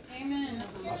Bible. Amen.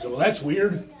 I said, well, that's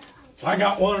weird. So I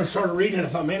got one and started reading. I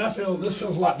thought, man, this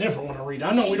feels a lot different when I read.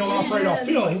 I know we don't operate off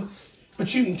feeling,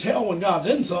 but you can tell when God's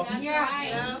in something.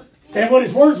 Yeah. And what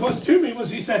his words was to me was,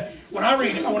 he said, when I've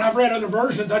read other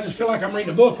versions, I just feel like I'm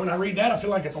reading a book. When I read that, I feel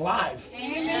like it's alive.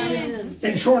 Amen.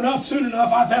 And sure enough, soon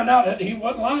enough, I found out that he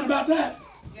wasn't lying about that.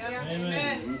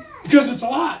 Amen. Because it's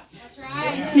alive. That's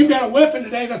right. You've got a weapon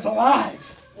today that's alive.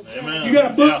 Amen. You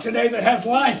got a book today that has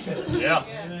life in it. Yeah.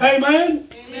 Amen?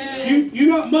 You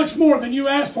got much more than you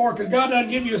asked for because God doesn't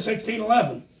give you a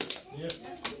 1611.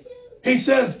 He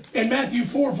says in Matthew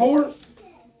 4:4,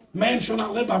 man shall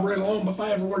not live by bread alone, but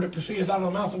by every word that proceedeth out of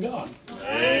the mouth of God.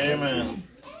 Amen.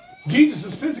 Jesus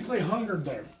is physically hungered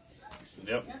there.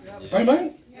 Yep.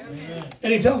 Amen?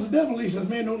 And he tells the devil, he says,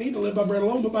 man, don't need to live by bread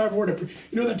alone, but by every word that...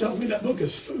 You know, that tells me that book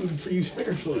is food for you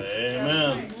spiritually.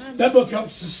 Amen. That book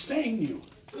helps sustain you.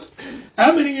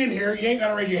 How many in here, you ain't got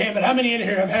to raise your hand, but how many in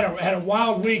here have had a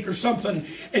wild week or something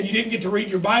and you didn't get to read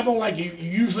your Bible like you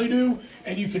usually do,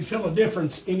 and you can feel a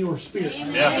difference in your spirit?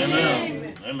 Yeah.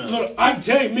 Amen. Amen. Look, I can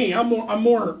tell you me, I'm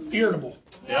more irritable,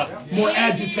 Yeah. more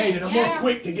agitated, I'm more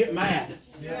quick to get mad.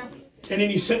 And then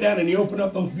you sit down and you open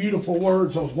up those beautiful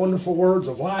words, those wonderful words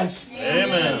of life,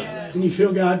 Amen. and you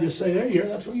feel God just say, there you are,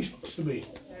 that's where you're supposed to be.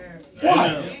 Why?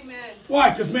 Amen. Why?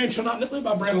 Because man shall not live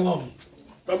by bread alone,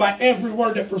 but by every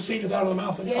word that proceedeth out of the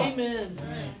mouth of God. Amen.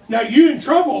 Now, you're in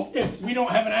trouble if we don't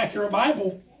have an accurate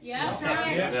Bible, Yeah. That's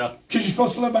right. Yeah. because you're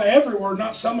supposed to live by every word,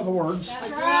 not some of the words,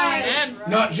 That's right.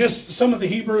 not just some of the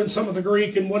Hebrew and some of the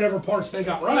Greek and whatever parts they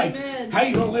got right. Amen. How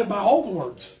you going to live by all the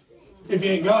words if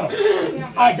you ain't got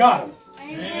them? I got them.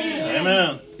 Amen.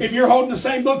 Amen. If you're holding the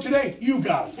same book today, you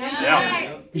got them. That's Yeah. right.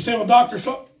 You say, well, Dr.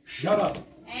 Shut up.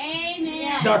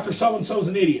 Amen. Dr. So-and-so's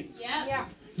an idiot. Yep.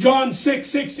 John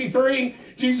 6:63,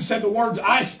 Jesus said, the words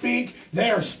I speak, they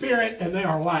are spirit and they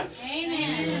are life.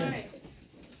 Amen.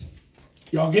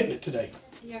 Y'all getting it today?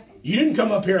 Yeah. You didn't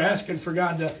come up here asking for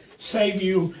God to save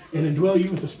you and indwell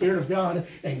you with the Spirit of God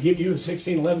and give you a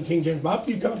 1611 King James Bible.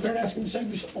 You come up here and ask Him to save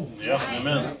your soul. Yeah.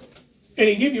 Amen. And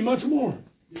He give you much more.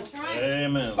 That's right.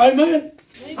 Amen. Amen.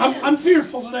 I'm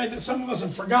fearful today that some of us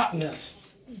have forgotten this.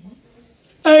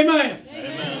 Amen.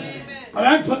 Amen.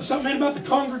 I can put something in about the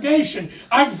congregation.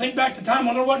 I can think back to time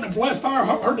when there wasn't a blessed fire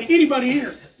heard to anybody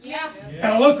here. Yeah. And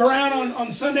I look around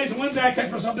on Sundays and Wednesdays, I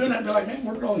catch myself doing that and be like, man,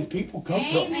 where did all these people come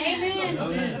from?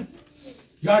 Amen.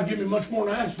 God give me much more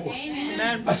than I asked for.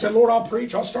 Amen. I said, Lord, I'll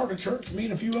preach. I'll start a church. Me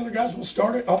and a few other guys will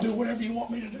start it. I'll do whatever you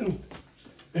want me to do.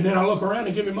 And then I look around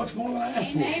and give me much more than I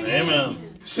asked for.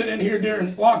 Amen. Sitting in here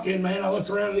during lock-in, man, I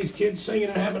looked around at these kids singing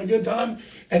and having a good time.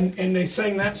 And they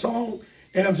sang that song.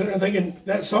 And I'm sitting there thinking,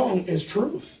 that song is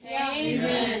truth.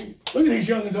 Amen. Look at these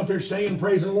youngins up here singing,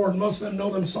 praising the Lord. Most of them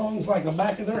know them songs like the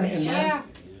back of their hand, man. Yeah.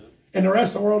 And the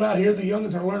rest of the world out here, the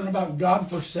youngins are learning about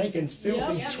God-forsaken,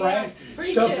 filthy Yep. trash,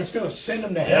 Preach stuff it. that's going to send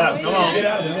them to hell. Yeah, come on. Get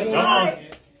out of the middle Come of on.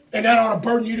 it. And that ought to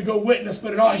burden you to go witness,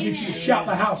 but it ought to get you to shout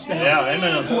the house down Yeah.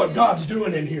 Amen. for what God's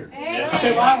doing in here. I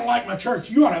say, well, I don't like my church.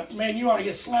 You ought to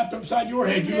get slapped upside your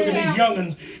head. You look at these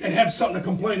youngins and have something to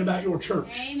complain about your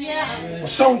church. Amen. Well,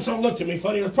 so-and-so looked at me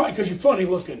funny. It was probably because you're funny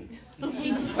looking.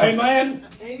 Amen.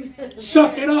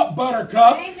 Suck it up,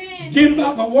 buttercup. Amen. Get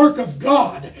about the work of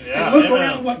God. Yeah, And look amen.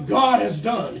 around what God has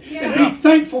done. And Yeah. be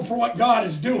thankful for what God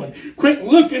is doing. Quit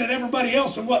looking at everybody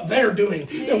else and what they're doing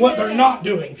and what they're not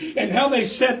doing. And how they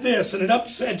said this and it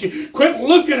upset you. Quit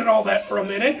looking at all that for a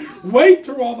minute. Wait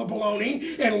through all the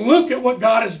baloney and look at what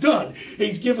God has done.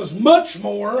 He's given us much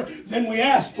more than we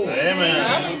asked for.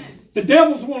 Amen. The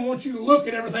devil's the one who wants you to look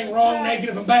at everything wrong,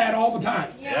 negative, and bad all the time.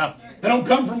 Yeah. They don't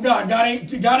come from God. God ain't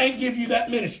give you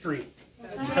that ministry.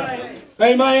 That's right.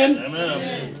 Amen.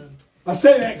 Amen. I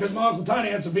say that because my Uncle Tiny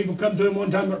had some people come to him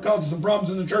one time that caused some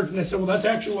problems in the church, and they said, well, that's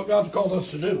actually what God's called us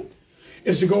to do,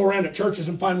 is to go around at churches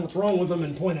and find what's wrong with them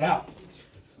and point it out.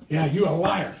 Yeah, you're a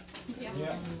liar.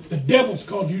 Yeah. The devil's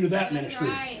called you to that ministry.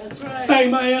 That's right.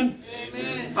 Amen.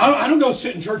 Amen. I don't go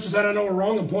sit in churches that I know are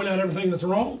wrong and point out everything that's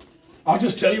wrong. I'll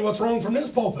just tell you what's wrong from this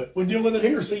pulpit. We deal with it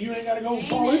here, so you ain't got to go and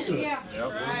fall into it. Yeah.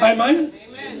 Yep. Amen.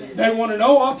 They want to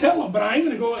know, I'll tell them, but I ain't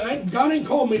going to go. God ain't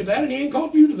called me to that, and He ain't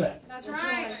called you to that. That's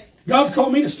right. God's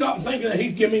called me to stop and think that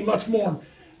He's given me much more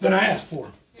than I asked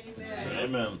for.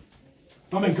 Amen.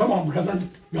 I mean, come on, brethren.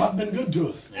 God's been good to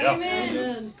us. Yeah. Amen.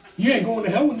 Amen. You ain't going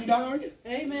to hell when you die, are you?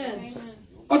 Amen.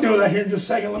 I'll do that here in just a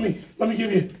second. Let me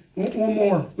give you one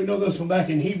more. We know this one back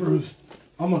in Hebrews.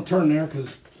 I'm going to turn there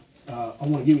because I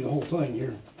want to give you the whole thing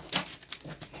here.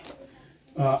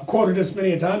 Quoted this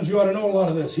many a times. You ought to know a lot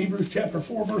of this. Hebrews chapter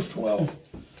 4, verse 12.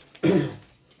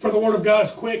 For the word of God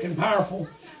is quick and powerful,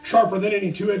 sharper than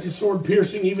any two-edged sword,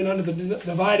 piercing even unto the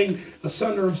dividing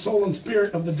asunder of soul and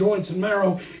spirit, of the joints and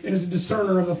marrow, and is a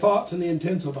discerner of the thoughts and the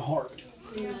intents of the heart.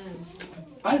 Amen.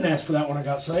 I didn't ask for that when I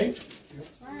got saved.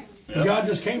 Yep. God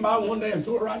just came by one day and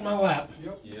threw it right in my lap.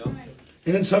 Yep.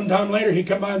 And then sometime later, He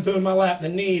come by and threw in my lap the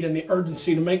need and the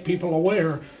urgency to make people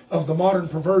aware of the modern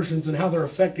perversions and how they're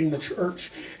affecting the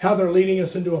church, how they're leading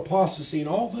us into apostasy and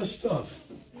all this stuff.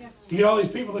 Yeah. You get all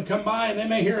these people that come by and they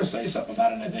may hear us say something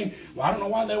about it and they think, well, I don't know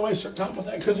why they waste their time with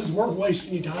that, because it's worth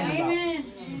wasting your time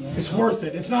about. It's worth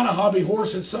it. It's not a hobby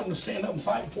horse. It's something to stand up and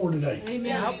fight for today.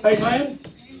 Amen. Amen.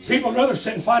 People would rather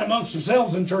sit and fight amongst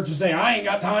themselves in churches today. I ain't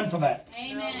got time for that.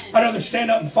 Amen. I'd rather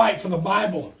stand up and fight for the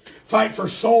Bible. Fight for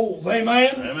souls.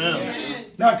 Amen? Amen.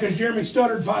 Not because Jeremy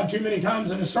stuttered 5 too many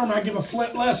times in his sermon. I give a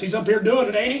flint less. He's up here doing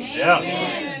it, ain't he? Yeah.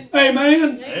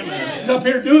 Amen? Amen. He's up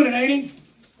here doing it, ain't he?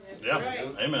 Yeah.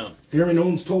 Amen. Jeremy, no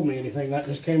one's told me anything. That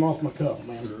just came off my cuff,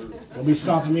 man. Don't be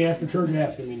stopping me after church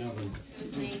asking me nothing.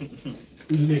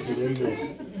 Who's Nicky? There you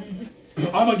go.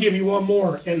 I'm going to give you one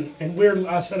more. And weird,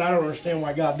 I said I don't understand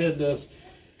why God did this.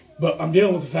 But I'm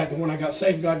dealing with the fact that when I got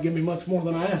saved, God gave me much more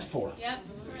than I asked for. Yep.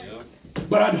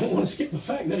 But I don't want to skip the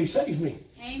fact that He saved me.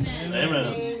 Amen.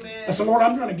 Amen. I said, Lord,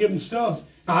 I'm trying to give Him stuff.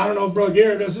 I don't know if Brother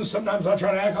Garrett does this. Sometimes I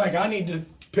try to act like I need to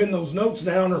pin those notes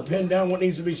down or pin down what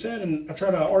needs to be said, and I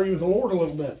try to argue with the Lord a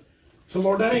little bit. So,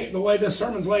 Lord, that ain't the way this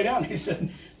sermon's laid out. He said,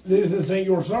 this ain't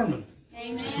your sermon.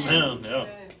 Amen. Amen. Yeah.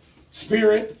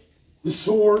 Spirit, the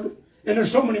sword, and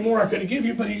there's so many more I could have given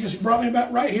you, but He just brought me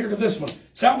back right here to this one.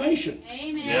 Salvation.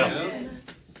 Amen. Yeah.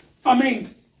 I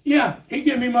mean, yeah, He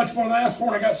gave me much more than I asked for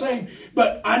when I got saved,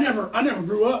 but I never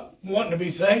grew up wanting to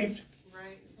be saved.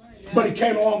 But He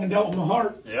came along and dealt with my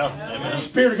heart. Yeah. The Amen.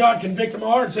 Spirit of God convicted my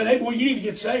heart and said, hey, boy, you need to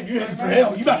get saved. You're headed for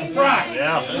hell. You're about to fry.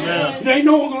 Yeah. Amen. And ain't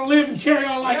no one going to live and carry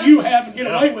on like you have and get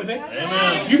away with it.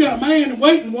 Amen. You got a man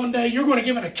waiting one day you're going to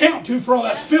give an account to for all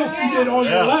that filth you did all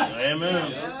your Yeah. life.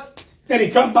 Amen. And He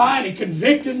come by and He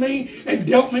convicted me and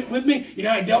dealt with me. You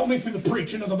know, He dealt with me through the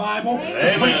preaching of the Bible,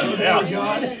 the preaching of the Word of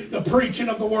God, the preaching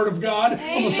of the Word of God.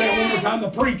 I'm going to say it one more time, the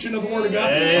preaching of the Word of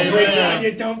God. I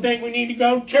just don't think we need to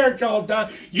go to church all the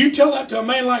time. You tell that to a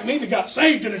man like me that got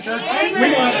saved in a church, we're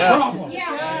going to have a problem.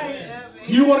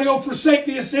 You want to go forsake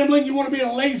the assembly? You want to be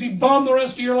a lazy bum the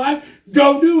rest of your life?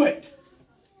 Go do it.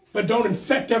 But don't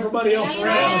infect everybody else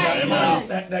around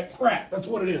with that crap. That's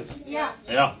what it is. Yeah.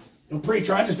 Yeah. The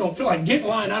preacher, I just don't feel like getting in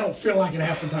line. I don't feel like it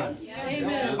half the time.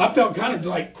 Amen. I felt kind of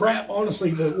like crap,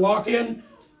 honestly. The lock-in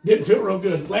didn't feel real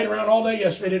good. Laid around all day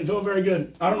yesterday, didn't feel very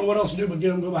good. I don't know what else to do but get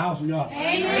them to the house of God.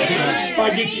 Amen. If I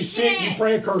get you sick, you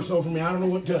pray a curse over me. I don't know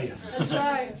what to tell you. That's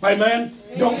right. Amen?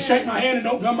 Don't shake my hand and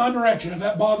don't come my direction. If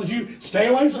that bothers you, stay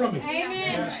away from me.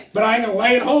 Amen. But I ain't going to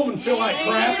lay at home and feel like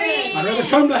crap. I'd rather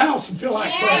come to the house and feel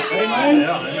like crap. Amen?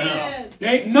 Yeah. Amen.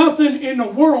 There ain't nothing in the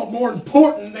world more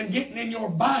important than getting in your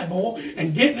Bible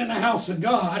and getting in the house of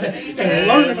God and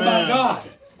learning about God.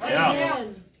 Yeah.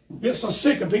 Amen. Get so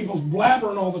sick of people's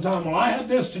blabbering all the time. Well, I had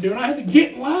this to do, and I had to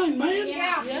get in line, man.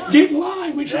 Yeah. Get in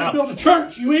line. We try to build a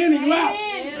church. You in or you out?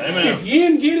 Amen. If you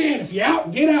in, get in. If you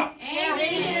out, get out.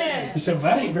 Amen. You say, well,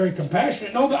 that ain't very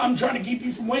compassionate. No, I'm trying to keep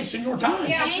you from wasting your time.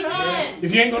 Amen.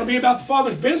 If you ain't going to be about the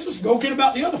Father's business, go get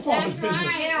about the other Father's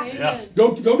business. Yeah.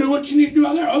 Go do what you need to do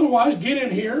out there. Otherwise, get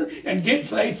in here and get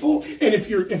faithful. And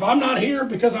if I'm not here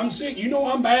because I'm sick, you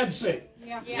know I'm bad sick.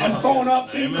 I'm throwing up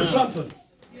fever or something.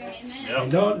 Yeah.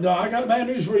 And I got bad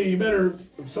news for you. You better.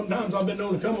 Sometimes I've been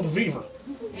known to come with a fever.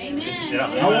 Amen. Yeah.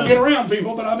 I won't get around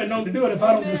people, but I've been known to do it. If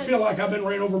I don't just feel like I've been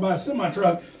ran over by a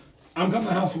semi-truck, I'm coming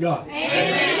to the house of God.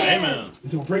 Amen.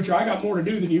 And so, preacher, I got more to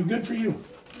do than you. Good for you.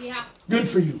 Yeah. Good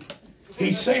for you.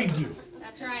 He saved you.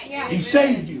 That's right. He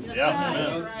saved you. Yeah.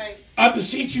 Amen. I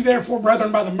beseech you, therefore,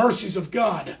 brethren, by the mercies of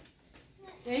God.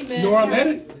 Amen. You know where I'm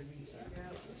headed?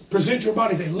 Present your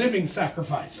body as a living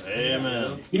sacrifice.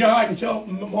 Amen. You know how I can tell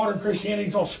modern Christianity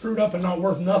is all screwed up and not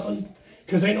worth nothing?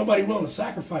 Because ain't nobody willing to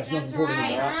sacrifice nothing for it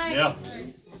anymore. Yeah.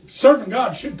 Serving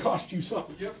God should cost you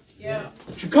something. Yeah.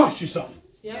 It should cost you something.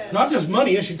 Yeah. Not just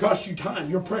money, it should cost you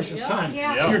time, your precious time.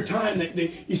 Yeah. Your time that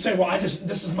you say, well, this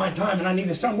is my time and I need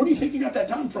this time. Where do you think you got that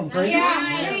time from, crazy?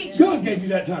 Yeah. God gave you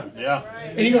that time. Yeah.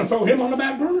 And you're going to throw him on the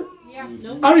back burner? Yeah.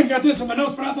 I don't even got this in my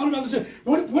notes, but I thought about this.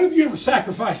 What have you ever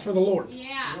sacrificed for the Lord?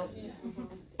 Yeah.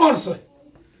 Honestly.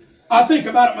 I think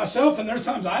about it myself, and there's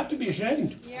times I have to be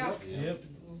ashamed. Yeah.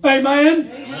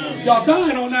 Amen. Y'all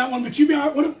dying on that one, but you be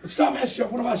all right. Stop asking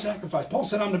yourself, what have I sacrificed? Paul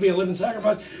said I'm to be a living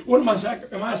sacrifice. Am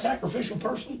I a sacrificial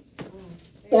person?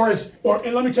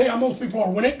 And let me tell you how most people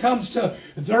are. When it comes to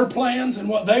their plans and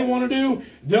what they want to do,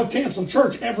 they'll cancel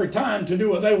church every time to do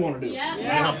what they want to do.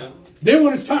 Yeah. Then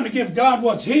when it's time to give God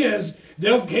what's His,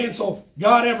 they'll cancel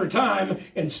God every time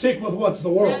and stick with what's the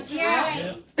world's.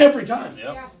 Yeah. Every time.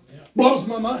 Yeah. Blows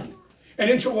my mind. And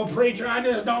then she'll, well, preacher, I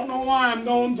just don't know why I'm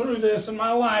going through this in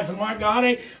my life and why God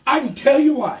ain't. I can tell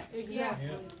you why. Exactly.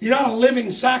 You're not a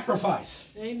living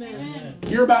sacrifice. Amen.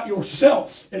 You're about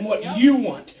yourself and what you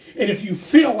want. And if you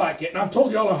feel like it, and I've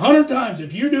told y'all 100 times,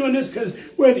 if you're doing this because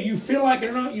whether you feel like it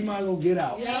or not, you might as well get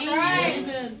out. That's right.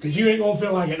 Amen. Because you ain't going to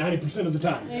feel like it 90% of the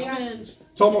time. Amen.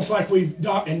 It's almost like we've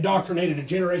indoctrinated a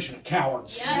generation of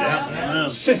cowards. Yeah.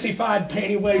 Amen. Sissified,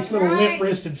 panty-waist, little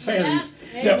limp-wristed fairies.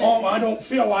 That, oh, I don't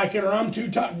feel like it or I'm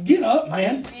too tired. Get up,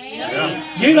 man.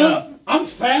 Yeah. Get up. I'm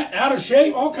fat, out of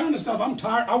shape, all kind of stuff. I'm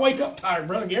tired. I wake up tired,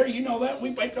 Brother Gary. You know that.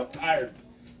 We wake up tired.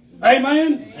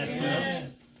 Amen?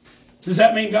 Amen. Does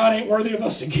that mean God ain't worthy of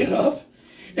us to get up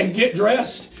and get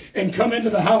dressed and come into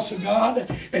the house of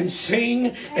God and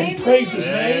sing and praise His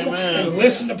name and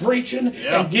listen to preaching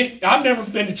and get? I've never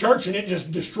been to church and it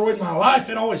just destroyed my life.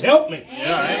 It always helped me.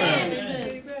 Yeah.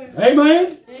 Amen.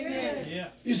 Amen? Amen. Yeah.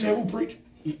 You say, well, preach.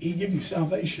 He give you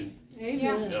salvation.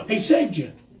 Amen. Yeah. He saved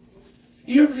you.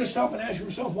 You ever just stop and ask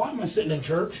yourself, why am I sitting in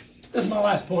church? This is my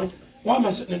last point. Why am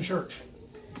I sitting in church?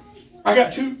 I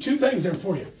got two things there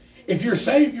for you. If you're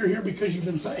saved, you're here because you've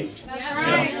been saved. That's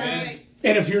right.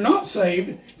 And if you're not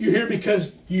saved, you're here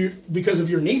because of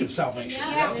your need of salvation.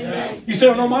 Yeah. You say,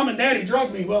 well, no, Mom and Daddy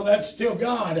drugged me. Well, that's still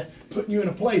God putting you in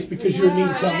a place because you're in need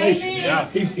of salvation. Yeah.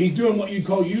 He's doing what you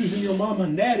call using your Mom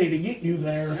and Daddy to get you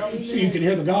there so you can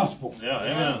hear the gospel. Yeah.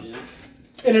 Amen.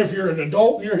 And if you're an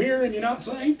adult and you're here and you're not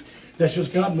saved, that's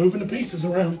just God moving the pieces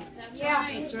around. That's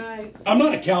right. That's right. I'm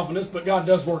not a Calvinist, but God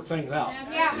does work things out.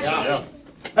 Yeah. Yeah.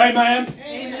 Amen.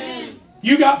 Amen.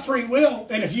 You got free will,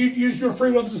 and if you use your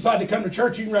free will to decide to come to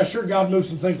church, you can rest sure God moves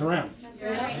some things around. That's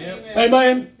right.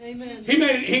 Amen. Amen. He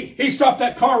made it. He stopped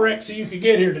that car wreck so you could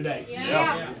get here today.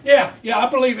 Yeah. Yeah. I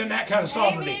believe in that kind of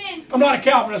sovereignty. Amen. I'm not a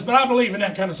Calvinist, but I believe in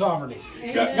that kind of sovereignty.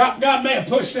 God may have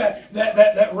pushed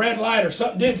that red light or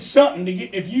something, did something to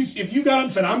get. If you got up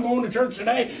and said, "I'm going to church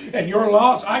today," and you're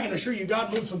lost, I can assure you,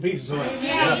 God moved some pieces around.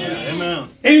 Yeah. Amen.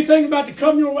 Anything about to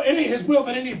come your way, it ain't His will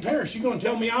that any perish. You going to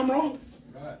tell me I'm wrong?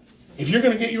 If you're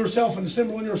going to get yourself and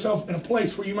assembling yourself in a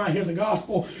place where you might hear the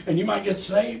gospel and you might get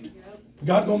saved,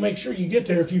 God's going to make sure you get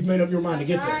there if you've made up your mind to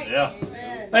get there. Yeah.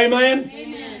 Amen?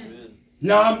 Amen.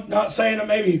 No, I'm not saying that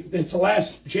maybe it's the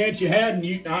last chance you had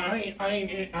and I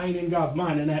ain't in God's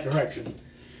mind in that direction.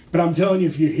 But I'm telling you,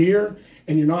 if you're here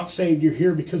and you're not saved, you're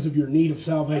here because of your need of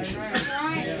salvation. That's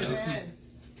right.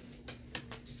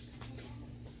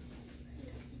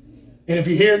 And if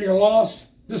you're here and you're lost,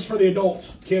 this is for the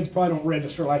adults. Kids probably don't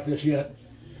register like this yet.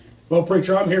 Well,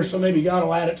 preacher, I'm here, so maybe God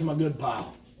will add it to my good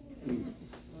pile.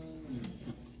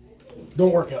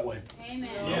 Don't work that way. Amen.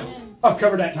 Yeah. I've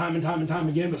covered that time and time and time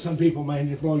again, but some people, man,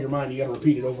 just blow your mind. You got to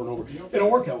repeat it over and over. It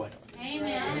don't work that way.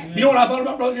 Amen. You know what I thought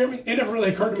about, Brother Jeremy? It never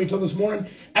really occurred to me until this morning.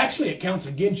 Actually, it counts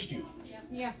against you.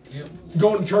 Yeah.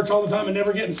 Going to church all the time and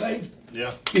never getting saved.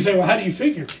 Yeah. You say, well, how do you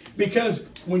figure? Because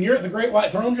when you're at the great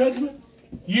white throne judgment,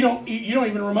 you don't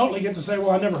even remotely get to say,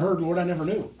 well, I never heard, Lord, I never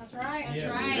knew. That's right. That's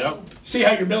right. Yep. See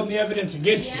how you're building the evidence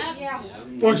against you. Yeah.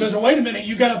 Or it says, well, wait a minute,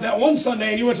 you got up that one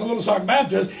Sunday and you went to Little Sock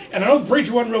Baptist, and I know the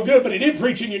preacher wasn't real good, but he did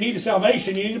preach in your need of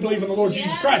salvation. You need to believe in the Lord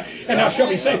Jesus Christ, and thou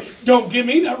shalt be saved. Don't give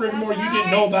me that rigmarole. You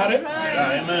didn't know about it.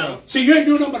 Yeah. Amen. See, you ain't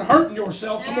doing nothing but hurting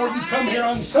yourself the more you come here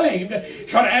unsaved,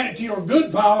 try to add it to your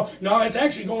good pile. No, it's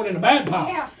actually going in a bad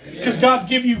pile. Because God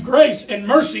give you grace and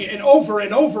mercy and over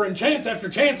and chance after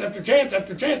chance after chance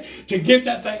after chance to get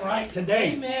that thing right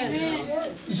today.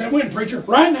 Amen. You say, when, preacher?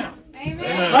 Right now.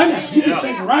 Amen. Right now. You can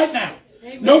say it right now.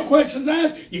 No questions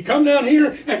asked. You come down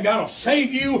here and God will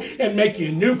save you and make you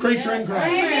a new creature in Christ.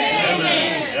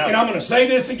 Amen. And I'm going to say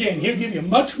this again. He'll give you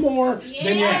much more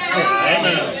than you ask for.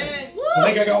 Amen. I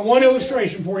think I got one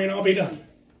illustration for you and I'll be done.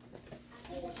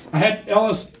 I had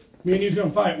Ellis Me and you's going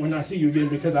to fight when I see you again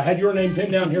because I had your name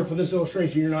pinned down here for this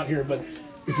illustration. You're not here, but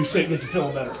if you're sick, get to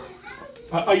feel better.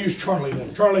 I use Charlie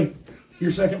then. Charlie,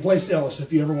 you're second place to Ellis,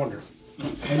 if you ever wonder.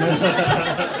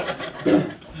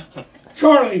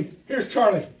 Charlie, here's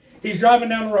Charlie. He's driving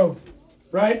down the road,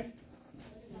 right?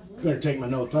 Better take my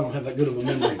notes. I don't have that good of a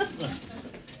memory.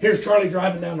 Here's Charlie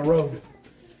driving down the road.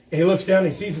 And he looks down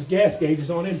and he sees his gas gauge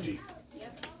is on empty.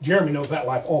 Jeremy knows that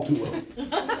life all too well.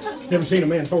 Never seen a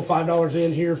man throw $5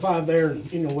 in here, 5 there,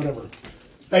 and you know, whatever.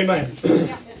 Amen.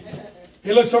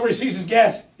 He looks over, he sees his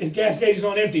gas gauge is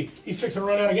on empty. He's fixing to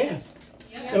run out of gas.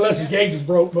 Unless his gauge is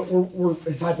broke, but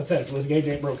it's hypothetical. His gauge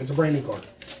ain't broke. It's a brand new car.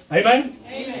 Amen?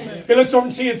 Amen. He looks over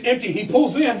and sees it's empty. He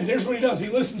pulls in, and here's what he does. He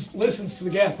listens to the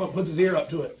gas pump, puts his ear up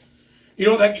to it. You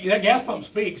know, that gas pump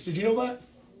speaks. Did you know that?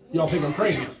 Y'all think I'm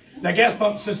crazy. That gas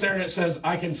pump sits there and it says,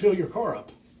 I can fill your car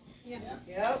up.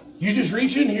 Yep. You just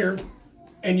reach in here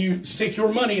and you stick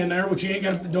your money in there, which you ain't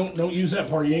got to, don't use that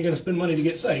part. You ain't got to spend money to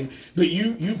get saved. But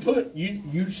you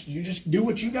just do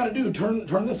what you got to do. Turn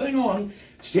the thing on,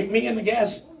 stick me in the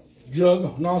gas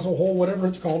jug, nozzle hole, whatever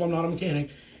it's called. I'm not a mechanic.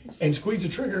 And squeeze the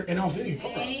trigger and I'll fill your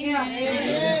car up.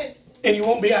 Amen. And you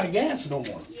won't be out of gas no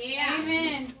more. Yeah.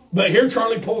 Amen. But here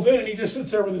Charlie pulls in and he just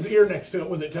sits there with his ear next to it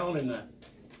with it telling him that.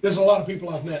 There's a lot of people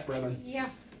I've met, brethren. Yeah.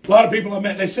 A lot of people I've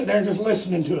met, they sit there just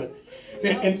listening to it.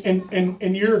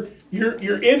 And you're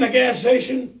in the gas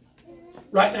station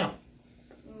right now.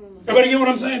 Everybody get what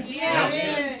I'm saying?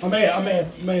 Yeah. I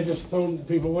may have just thrown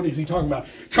people, what is he talking about?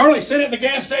 Charlie sitting at the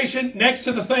gas station next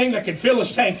to the thing that can fill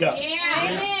his tank up.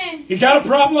 Yeah. Amen. He's got a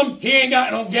problem, he ain't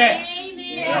got no gas.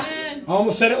 Amen. I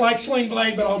almost said it like Sling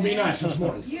Blade, but I'll be nice this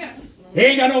morning. Yes. He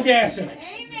ain't got no gas in it.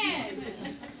 Amen.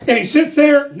 And he sits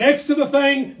there next to the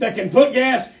thing that can put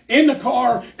gas in the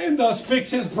car and thus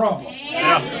fix his problem.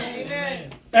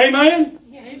 Amen. Amen?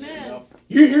 Amen.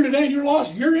 You're here today and you're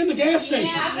lost. You're in the gas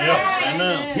station. Yeah.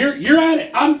 Amen. You're at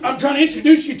it. I'm trying to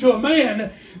introduce you to a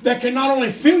man that can not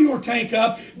only fill your tank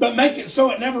up, but make it so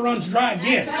it never runs dry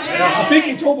again. I think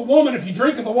he told the woman, if you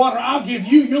drink of the water I'll give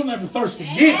you, you'll never thirst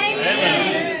again.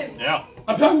 Amen. Yeah.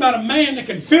 I'm talking about a man that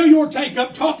can fill your tank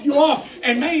up, top you off,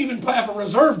 and may even have a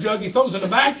reserve jug he throws in the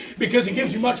back because he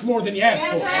gives you much more than you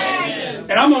ask for.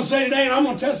 And I'm going to say today, and I'm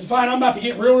going to testify, and I'm about to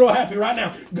get real happy right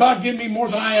now. God gave me more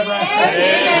than I ever asked for.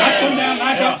 When I come down and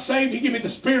I got saved, He gave me the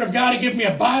Spirit of God. He gave me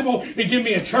a Bible. He gave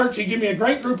me a church. He gave me a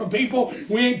great group of people.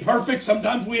 We ain't perfect.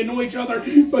 Sometimes we annoy each other,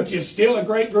 but you're still a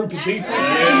great group of people.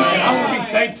 And I want to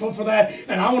be thankful for that.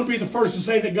 And I want to be the first to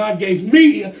say that God gave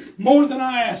me more than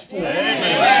I asked for.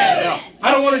 I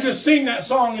don't want to just sing that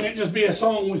song and it just be a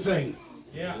song we sing.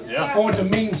 I want it to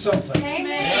mean something.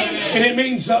 And it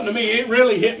means something to me. It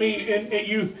really hit me at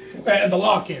youth at the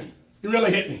lock-in. It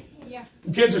really hit me.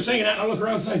 The kids are singing that and I look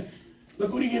around and say,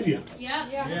 look what He give you.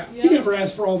 You never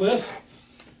asked for all this.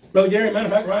 Brother Gary, matter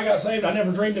of fact, when I got saved, I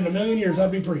never dreamed in a million years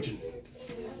I'd be preaching.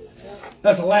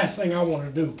 That's the last thing I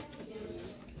wanted to do.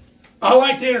 I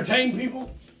like to entertain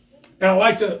people. And I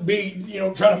like to be,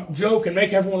 try to joke and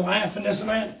make everyone laugh and this and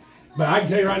that. But I can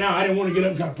tell you right now, I didn't want to get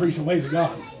up and try to preach the ways of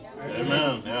God.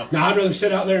 Amen. Yeah. Now, I'd rather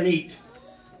sit out there and eat.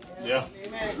 Yeah.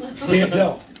 Can't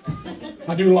tell.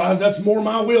 I do. That's more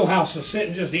my wheelhouse to sit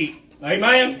and just eat.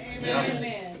 Amen?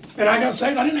 Amen. And I got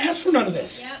saved. I didn't ask for none of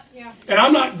this. And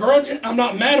I'm not grudging. I'm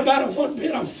not mad about it one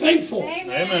bit. I'm thankful.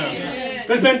 Amen.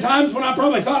 There's been times when I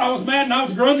probably thought I was mad and I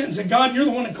was grudging and said, God, you're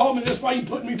the one that called me this way. You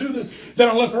put me through this. Then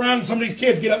I look around and some of these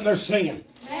kids get up and they're singing.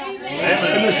 Amen.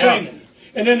 And they're singing.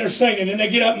 And then they're singing, and they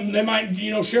get up and they might,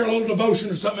 share a little devotion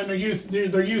or something in their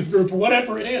youth group or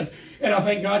whatever it is. And I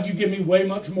thank God, you give me way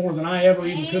much more than I ever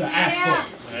even could have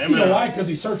asked for. Amen. You know why? Because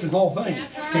He searches all things.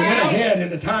 He went ahead in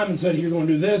the time and said, you're going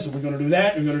to do this, and we're going to do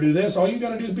that, and we're going to do this. All you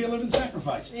got to do is be a living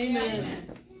sacrifice. Amen.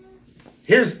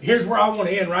 Here's where I want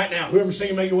to end right now. Whoever's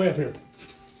singing, make your way up here.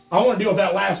 I want to deal with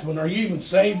that last one. Are you even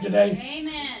saved today?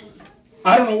 Amen.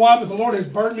 I don't know why, but the Lord has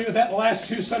burdened me with that the last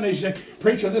 2 Sundays. He said,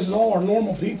 preacher, this is all our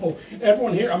normal people.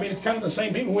 Everyone here, it's kind of the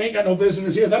same people. We ain't got no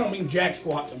visitors here. That don't mean jack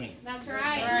squat to me. That's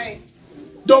right.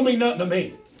 Don't mean nothing to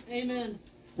me. Amen.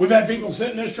 We've had people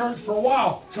sit in this church for a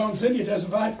while. Sean Cynthia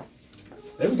testified.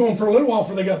 They was going for a little while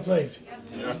before they got saved.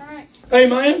 That's right.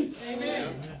 Amen?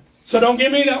 Amen. So don't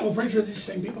give me that. Well, preacher, these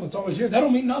same people that's always here. That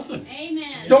don't mean nothing.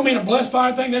 Amen. Don't mean a blessed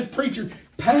fire thing. That's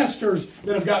pastors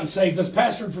that have gotten saved. That's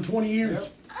pastored for 20 years.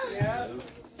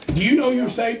 Do you know you're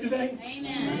saved today?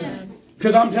 Amen.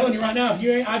 Because I'm telling you right now, if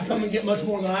you ain't, I'd come and get much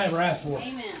more than I ever asked for.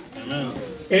 Amen. Amen.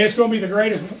 And it's going to be the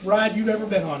greatest ride you've ever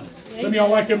been on. Some of y'all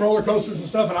like them roller coasters and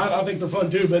stuff, and I think they're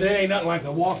fun too, but it ain't nothing like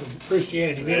the walk of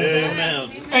Christianity. Amen.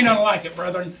 Ain't nothing like it,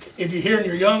 brethren. If you're here and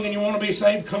you're young and you want to be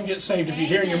saved, come get saved. If you're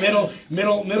here and you're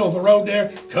middle of the road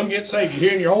there, come get saved. If you're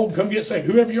here and you're old, come get saved.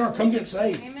 Whoever you are, come get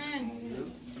saved.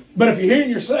 Amen. But if you're here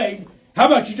and you're saved, how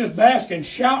about you just bask and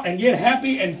shout and get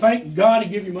happy and thank God He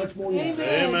give you much more than you ask.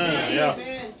 Amen. Yeah.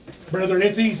 Brethren,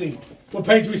 it's easy. What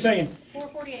page are we saying?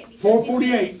 448.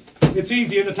 448. It's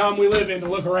easy in the time we live in to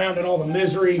look around at all the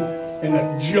misery and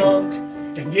the junk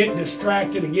and get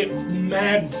distracted and get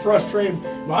mad and frustrated.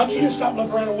 Why don't you just stop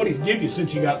looking around at what He's given you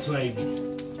since you got saved?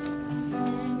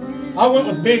 I went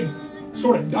with big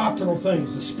sort of doctrinal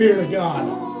things, the Spirit of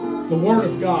God, the Word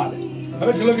of God. I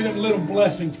bet you look at them little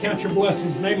blessings, count your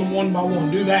blessings, name them one by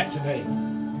one. Do that today.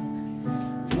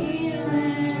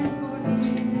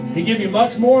 He give you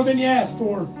much more than you asked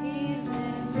for.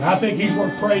 And I think He's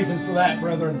worth praising for that,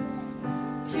 brethren.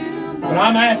 But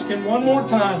I'm asking one more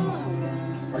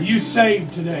time, are you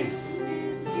saved today?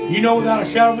 You know without a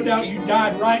shadow of a doubt, you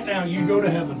died right now, you go to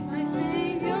heaven.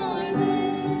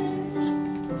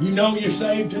 You know you're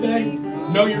saved today?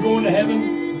 Know you're going to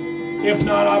heaven? If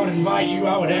not, I would invite you,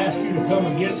 I would ask you to come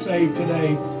and get saved today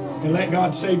and let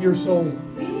God save your soul.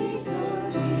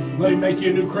 Let Him make you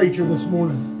a new creature this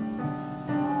morning.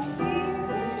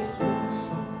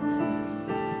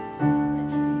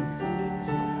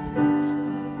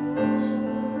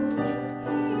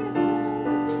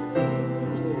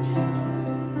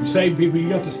 Saved people, you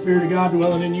got the Spirit of God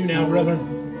dwelling in you now, brethren.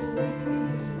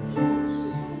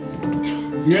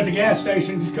 If you're at the gas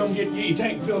station, just come get your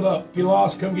tank filled up. If you're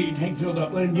lost, come get your tank filled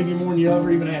up. Let Him give you more than you ever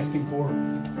even asked Him for.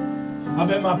 I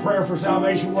bet my prayer for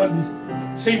salvation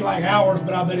seemed like hours,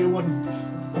 but I bet it wasn't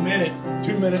a minute,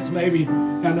 2 minutes maybe,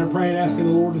 down there praying, asking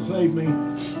the Lord to save me.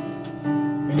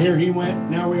 And here He went.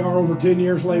 Now we are over 10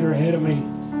 years later ahead of me,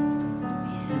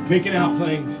 picking out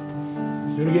things.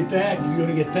 You're going to get that, you're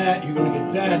going to get that, you're going to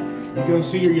get that. You're going to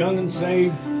see your young'un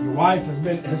saved. Your wife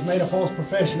has made a false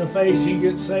profession of faith. She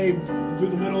gets saved through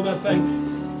the middle of that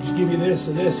thing. Just give you this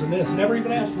and this and this. Never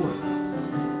even asked for it.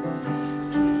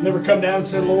 Never come down and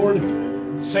said, Lord,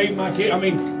 save my kid. I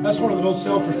mean, that's one of the most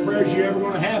selfish prayers you're ever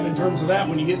going to have in terms of that.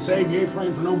 When you get saved, you ain't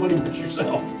praying for nobody but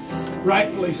yourself.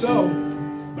 Rightfully so.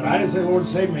 But I didn't say, Lord,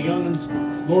 save my young'uns.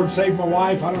 Lord, save my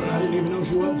wife. I didn't even know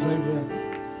she wasn't saved yet.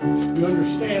 You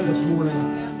understand this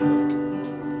morning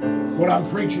what I'm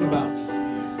preaching about.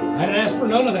 I didn't ask for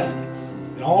none of that.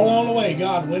 And all along the way,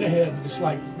 God went ahead, just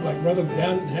like Brother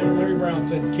Larry Brown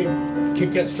said,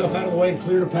 kick that stuff out of the way and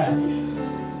clear the path.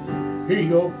 Here you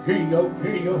go, here you go,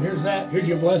 here you go, here's that, here's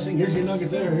your blessing, here's your nugget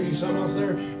there, here's your something else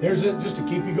there, there's it, just to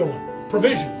keep you going.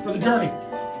 Provision for the journey.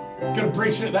 Could have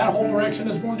preached it that whole direction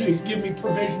this morning. He's giving me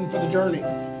provision for the journey.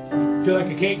 Feel like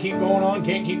I can't keep going on,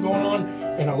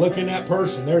 and I look in that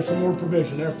person. There's some more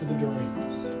provision there for the journey.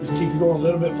 Just keep you going a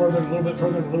little bit further, a little bit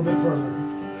further, a little bit further.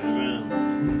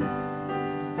 Amen.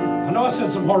 I know I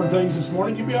said some hard things this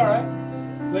morning. You'll be all right.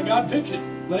 Let God fix it.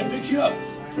 Let Him fix you up.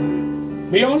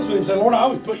 Be honest with Him. Say, Lord, I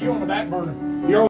always put you on the back burner.